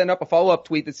Schefter did send up a follow-up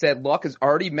tweet that said Luck has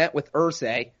already met with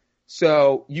Irsay.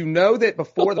 So you know that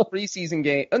before the preseason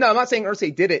game – no, I'm not saying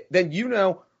Irsay did it. Then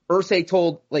Irsay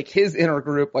told his inner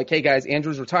group, hey, guys,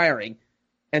 Andrew's retiring.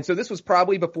 And so this was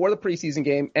probably before the preseason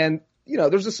game. And,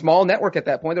 there's a small network at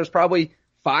that point. There's probably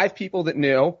 5 people that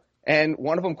knew. And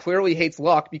one of them clearly hates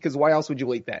Luck because why else would you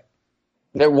leak that?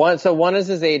 One is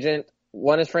his agent.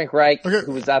 One is Frank Reich,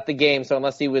 who was at the game. So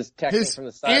unless he was texting from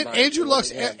the sideline. Andrew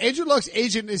Luck's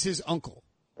agent is his uncle.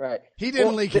 Right. He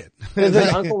didn't leak it. Does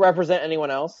his uncle represent anyone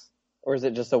else? Or is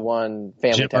it just a one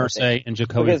family Jim Irsay and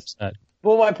Jacoby Brissett.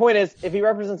 Well, my point is, if he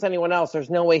represents anyone else, there's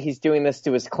no way he's doing this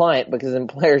to his client because then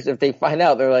players, if they find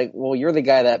out, they're like, well, you're the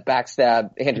guy that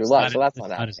backstabbed Andrew Luck, so that's not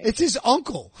happening. It's his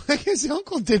uncle. His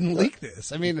uncle didn't leak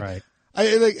this. I mean, right.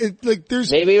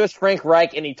 There's maybe it was Frank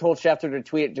Reich and he told Schefter to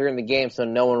tweet it during the game so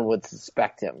no one would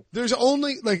suspect him. There's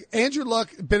only Andrew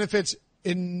Luck benefits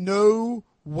in no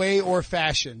way or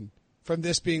fashion from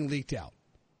this being leaked out.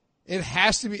 It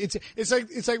has to be. It's like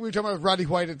we were talking about Roddy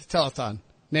White at the telethon.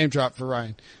 Name drop for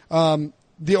Ryan.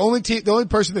 The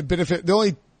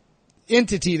only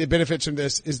entity that benefits from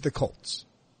this is the Colts.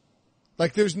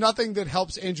 There's nothing that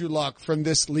helps Andrew Luck from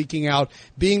this leaking out,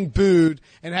 being booed,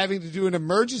 and having to do an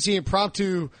emergency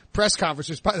impromptu press conference,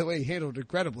 which, by the way, he handled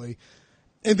incredibly.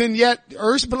 And then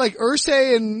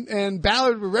Irsay and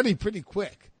Ballard were ready pretty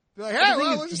quick. They're like, hey,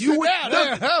 well, let's sit down.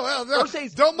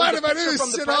 Don't mind if I do,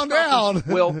 sit on down.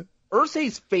 Well,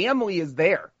 Irsay's family is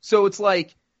there. So it's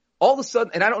all of a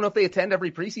sudden, and I don't know if they attend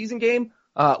every preseason game.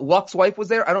 Luck's wife was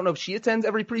there. I don't know if she attends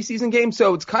every preseason game.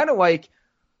 So it's kind of like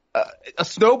a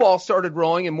snowball started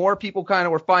rolling and more people kind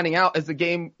of were finding out as the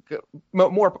game,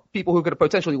 more people who could have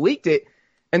potentially leaked it.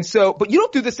 And so, but you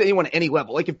don't do this to anyone at any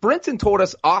level. If Brinson told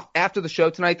us off after the show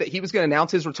tonight that he was going to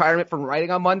announce his retirement from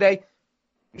writing on Monday,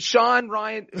 Sean,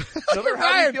 Ryan, no matter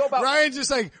how you feel about Ryan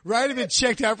Ryan had been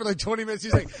checked out for 20 minutes.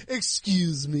 He's like,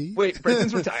 excuse me. Wait,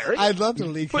 Brinson's retiring? I'd love to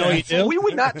leak that. We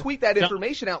would not tweet that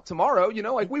information out tomorrow.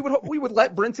 We would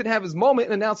let Brinson have his moment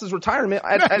and announce his retirement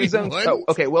at his own. Oh,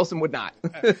 okay, Wilson would not.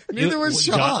 Neither was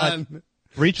Sean.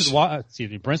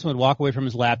 Brinson would walk away from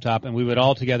his laptop and we would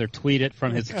all together tweet it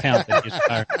from his account that he's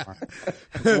retired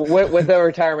with the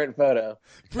retirement photo.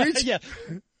 Yeah.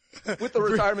 With the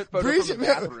retirement photo from the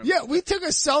bathroom. Yeah, we took a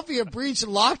selfie of Breach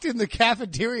locked in the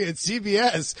cafeteria at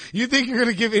CBS. You think you're going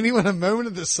to give anyone a moment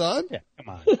of the sun? Yeah,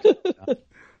 come on.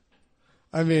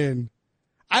 I mean,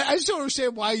 I just don't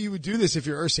understand why you would do this if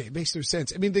you're Irsay. It makes no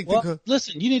sense. I mean,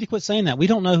 listen, you need to quit saying that. We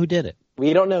don't know who did it.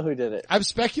 We don't know who did it. I'm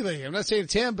speculating. I'm not saying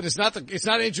it's him, but it's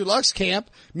not Andrew Luck's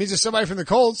camp. It means it's somebody from the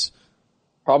Colts.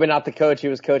 Probably not the coach who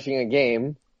was coaching a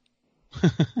game.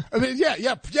 I mean,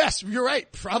 yes, you're right.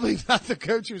 Probably not the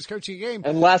coach who was coaching a game.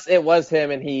 Unless it was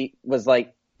him and he was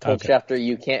told Schefter,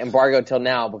 you can't embargo till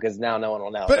now because now no one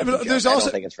will know. But there's also, I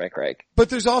don't think it's Frank Reich. But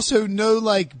there's also no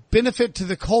benefit to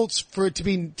the Colts for it to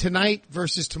be tonight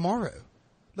versus tomorrow.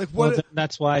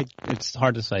 That's why it's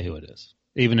hard to say who it is,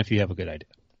 even if you have a good idea.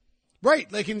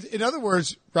 Right. In other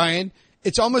words, Ryan,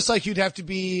 it's almost like you'd have to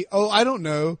be, I don't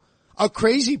know, a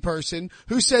crazy person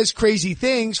who says crazy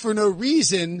things for no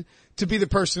reason to be the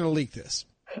person to leak this.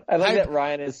 I think that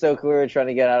Ryan is so clear trying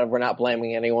to get out of we're not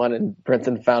blaming anyone, and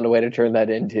Brinson found a way to turn that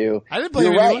into. I didn't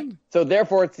blame anyone. Right. So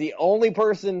therefore, it's the only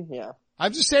person. Yeah.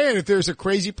 I'm just saying, if there's a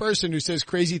crazy person who says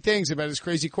crazy things about his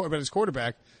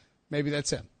quarterback, maybe that's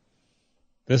him.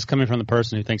 This is coming from the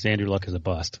person who thinks Andrew Luck is a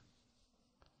bust.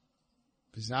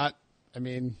 He's not. I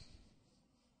mean,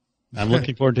 I'm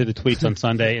looking forward to the tweets on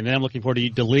Sunday, and then I'm looking forward to you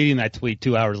deleting that tweet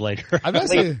 2 hours later. I'm not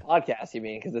saying podcast, you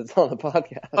mean, because it's on the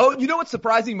podcast. Oh, you know what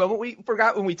surprising moment we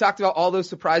forgot when we talked about all those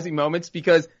surprising moments?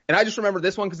 Because, and I just remember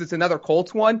this one because it's another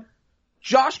Colts one.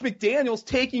 Josh McDaniels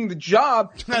taking the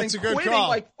job and then quitting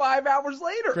like 5 hours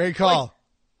later. Great call. Like,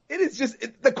 it is just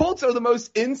the Colts are the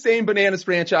most insane bananas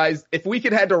franchise. If we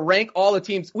had to rank all the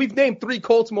teams, we've named 3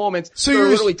 Colts moments that are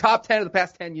literally top 10 of the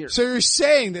past 10 years. So you're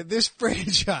saying that this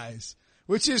franchise,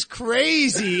 which is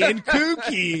crazy and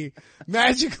kooky,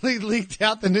 magically leaked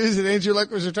out the news that Andrew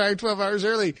Luck was retiring 12 hours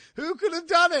early. Who could have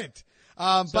done it?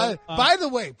 By the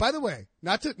way,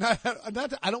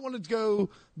 I don't want to go,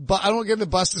 but I don't want to get into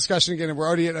the bus discussion again. And we're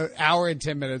already at an hour and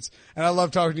 10 minutes. And I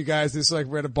love talking to you guys. This is like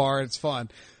we're at a bar. And it's fun.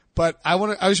 But I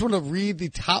just want to read the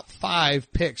top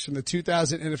 5 picks from the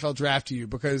 2000 NFL draft to you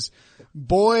because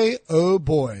boy, oh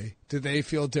boy, do they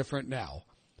feel different now.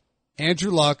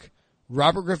 Andrew Luck,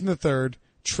 Robert Griffin III,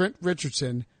 Trent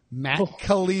Richardson, Matt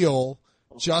Khalil,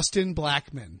 Justin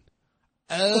Blackman.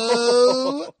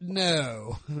 Oh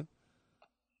no.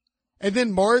 And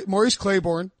then Maurice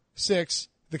Claiborne, 6,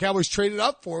 the Cowboys traded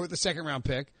up for with a 2nd round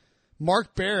pick.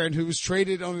 Mark Barron, who was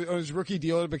traded on his rookie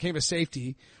deal and became a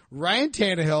safety. Ryan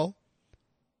Tannehill,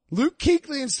 Luke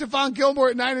Kuechly, and Stephon Gilmore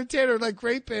at 9 and 10 are like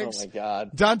great picks. Oh my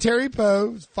God. Don Terry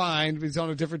Poe, fine. He's on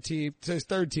a different team. It's his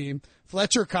 3rd team.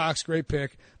 Fletcher Cox, great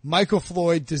pick. Michael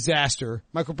Floyd, disaster.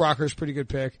 Michael Brockers, pretty good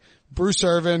pick. Bruce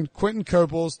Irvin, Quentin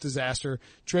Coples, disaster.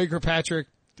 Trey Kirkpatrick,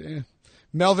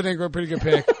 Melvin Ingram, pretty good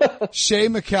pick. Shea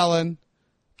McKellen,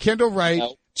 Kendall Wright,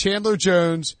 Chandler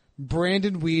Jones,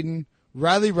 Brandon Whedon,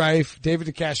 Riley Rife, David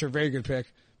DeCastro, very good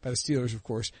pick by the Steelers, of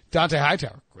course. Dante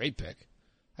Hightower, great pick.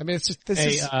 I mean, it's just,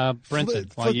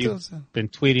 Brenton, while you've been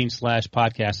tweeting /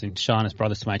 podcasting, Sean has brought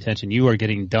this to my attention. You are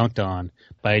getting dunked on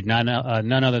by none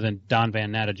other than Don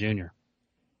Van Natta Jr.,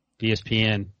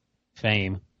 ESPN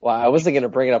fame. Wow, I wasn't going to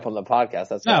bring it up on the podcast.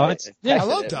 That's I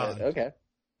love Don. Okay.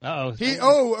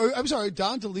 I'm sorry,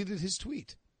 Don deleted his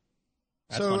tweet.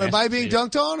 So am I being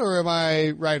dunked on or am I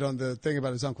right on the thing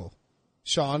about his uncle?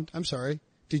 Sean, I'm sorry.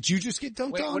 Did you just get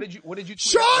dunked on? What did you tweet?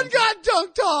 Sean got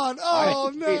dunked on!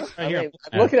 Oh, no. I'm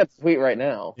looking at the tweet right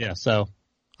now. Yeah, so.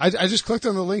 I just clicked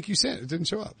on the link you sent. It didn't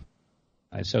show up.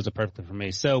 It shows it perfectly for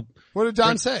me. So. What did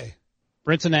Don say?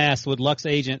 Brinson asked, would Luck's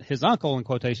agent, his uncle in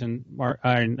quotation,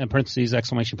 in parentheses,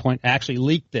 exclamation point, actually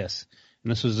leak this?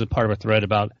 And this was a part of a thread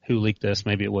about who leaked this.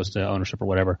 Maybe it was to ownership or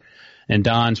whatever. And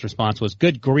Don's response was,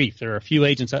 good grief. There are a few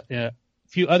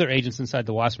other agents inside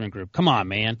the Wasserman Group. Come on,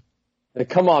 man. The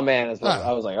come on, man. Is what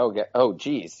I was like, oh,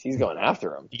 geez. He's going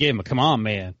after him. You gave him a come on,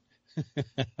 man.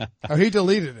 He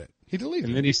deleted it.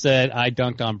 And then he said, I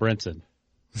dunked on Brinson.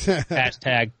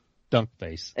 Hashtag dunk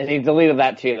face. And he deleted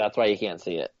that too. That's why you can't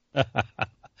see it.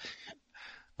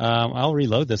 I'll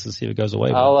reload this and see if it goes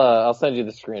away. I'll send you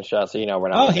the screenshot so you know we're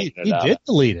not. He did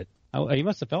delete it. Oh, he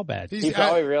must have felt bad. He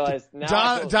probably realized.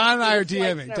 Don and I are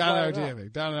DMing. Don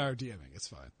and I are DMing. It's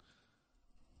fine.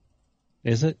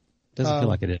 Is it? Doesn't feel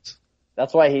like it is.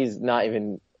 That's why he's not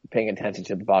even paying attention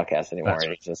to the podcast anymore. Right.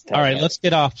 He's just all right. Let's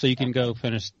get off so you can go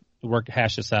finish the work,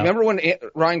 hash this out. Remember when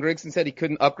Ryan Grigson said he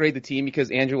couldn't upgrade the team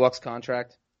because Andrew Luck's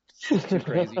contract?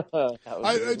 Crazy. Don's point's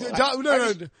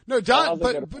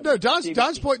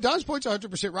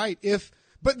 100% right. If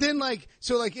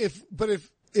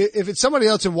it's somebody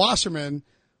else in Wasserman,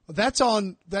 that's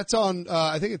on,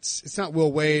 I think it's not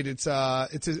Will Wade. It's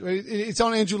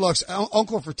on Andrew Luck's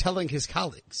uncle for telling his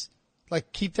colleagues.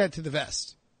 Like, keep that to the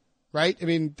vest. Right? I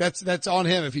mean, that's on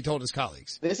him if he told his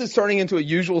colleagues. This is turning into a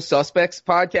Usual Suspects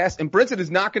podcast, and Brinson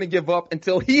is not going to give up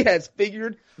until he has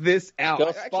figured this out.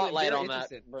 Go spotlight on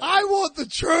that. I want the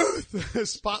truth.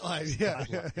 Spotlight. Yeah.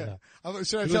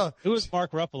 Should I tell? Who is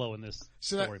Mark Ruffalo in this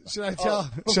story? Should I tell?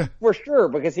 For sure,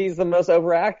 because he's the most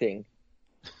overacting.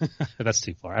 That's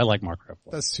too far. I like Mark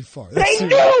Ruffalo. That's too far. They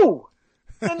knew!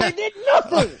 And they did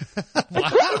nothing. They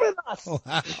could have been us.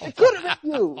 Wow. They could have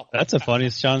been you. That's the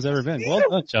funniest Sean's ever been. Well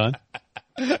done, Sean.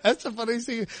 That's the funniest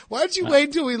thing. Why did you wait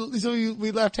until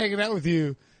we left hanging out with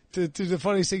you to the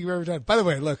funniest thing you've ever done? By the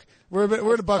way, look, we're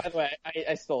at a buck. By the way,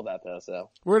 I stole that though,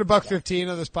 so. We're at $1:15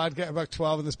 on this podcast,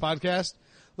 $1:12 on this podcast.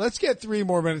 Let's get 3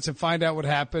 more minutes and find out what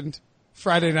happened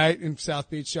Friday night in South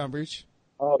Beach, John Breach.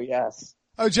 Oh, yes.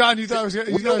 Oh, John, you thought I was going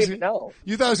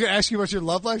to ask you about your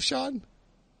love life, Sean?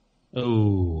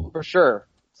 Oh, for sure.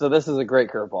 So this is a great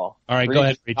curveball. All right, go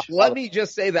ahead, Reach. Let me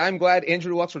just say that I'm glad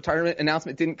Andrew Luck's retirement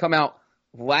announcement didn't come out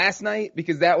last night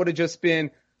because that would have just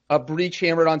been a Breach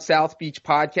Hammered on South Beach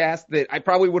podcast that I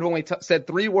probably would have only said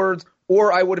 3 words,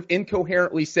 or I would have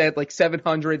incoherently said like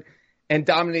 750 and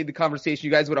dominated the conversation,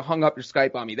 you guys would have hung up your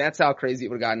Skype on me. That's how crazy it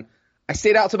would have gotten. I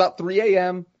stayed out till about 3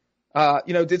 a.m.,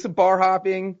 did some bar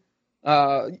hopping. We're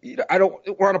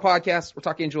on a podcast. We're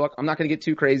talking Andrew Luck. I'm not going to get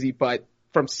too crazy, but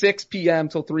from 6 p.m.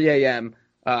 till 3 a.m.,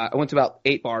 I went to about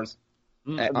 8 bars.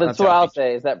 That's what I'll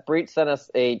say is that Breach sent us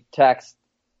a text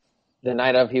the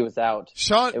night of he was out.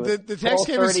 Sean, it was the text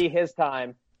came 12:30 his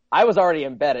time. I was already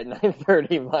in bed at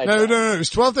 9:30 my time. No. It was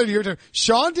 12:30 your time.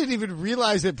 Sean didn't even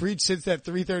realize that Breach sent that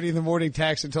 3:30 in the morning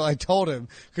text until I told him,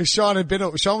 because Sean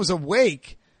was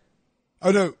awake.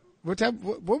 Oh no. What time?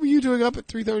 What were you doing up at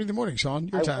 3:30 in the morning, Sean?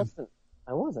 Your time.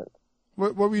 I wasn't.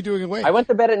 What were you doing awake? I went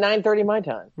to bed at 9:30 my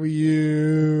time. Were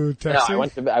you texting?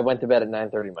 No, I went to bed at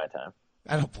 9:30 my time.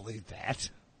 I don't believe that.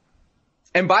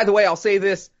 And by the way, I'll say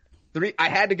this. I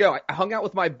had to go. I hung out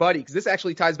with my buddy, because this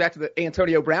actually ties back to the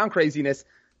Antonio Brown craziness.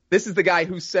 This is the guy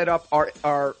who set up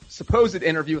our supposed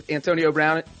interview with Antonio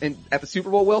Brown at the Super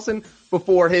Bowl, Wilson,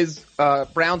 before his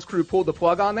Browns crew pulled the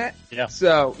plug on that. Yeah.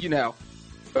 So,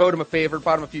 owed him a favor,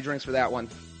 bought him a few drinks for that one.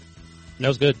 That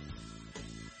was good.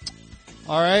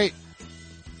 All right.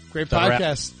 Great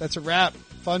podcast. That's a wrap.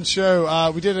 Fun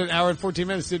show. We did an hour and 14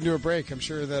 minutes, didn't do a break. I'm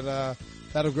sure that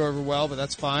that'll go over well, but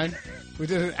that's fine. We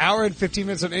did an hour and 15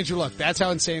 minutes on Andrew Luck. That's how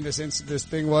insane this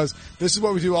thing was. This is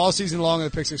what we do all season long on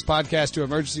the Pick Six Podcast, do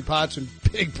emergency pods when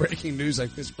big breaking news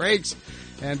like this breaks.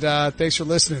 And thanks for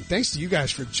listening. Thanks to you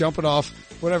guys for jumping off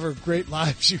whatever great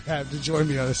lives you have to join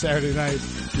me on a Saturday night.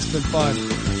 It's been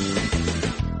fun.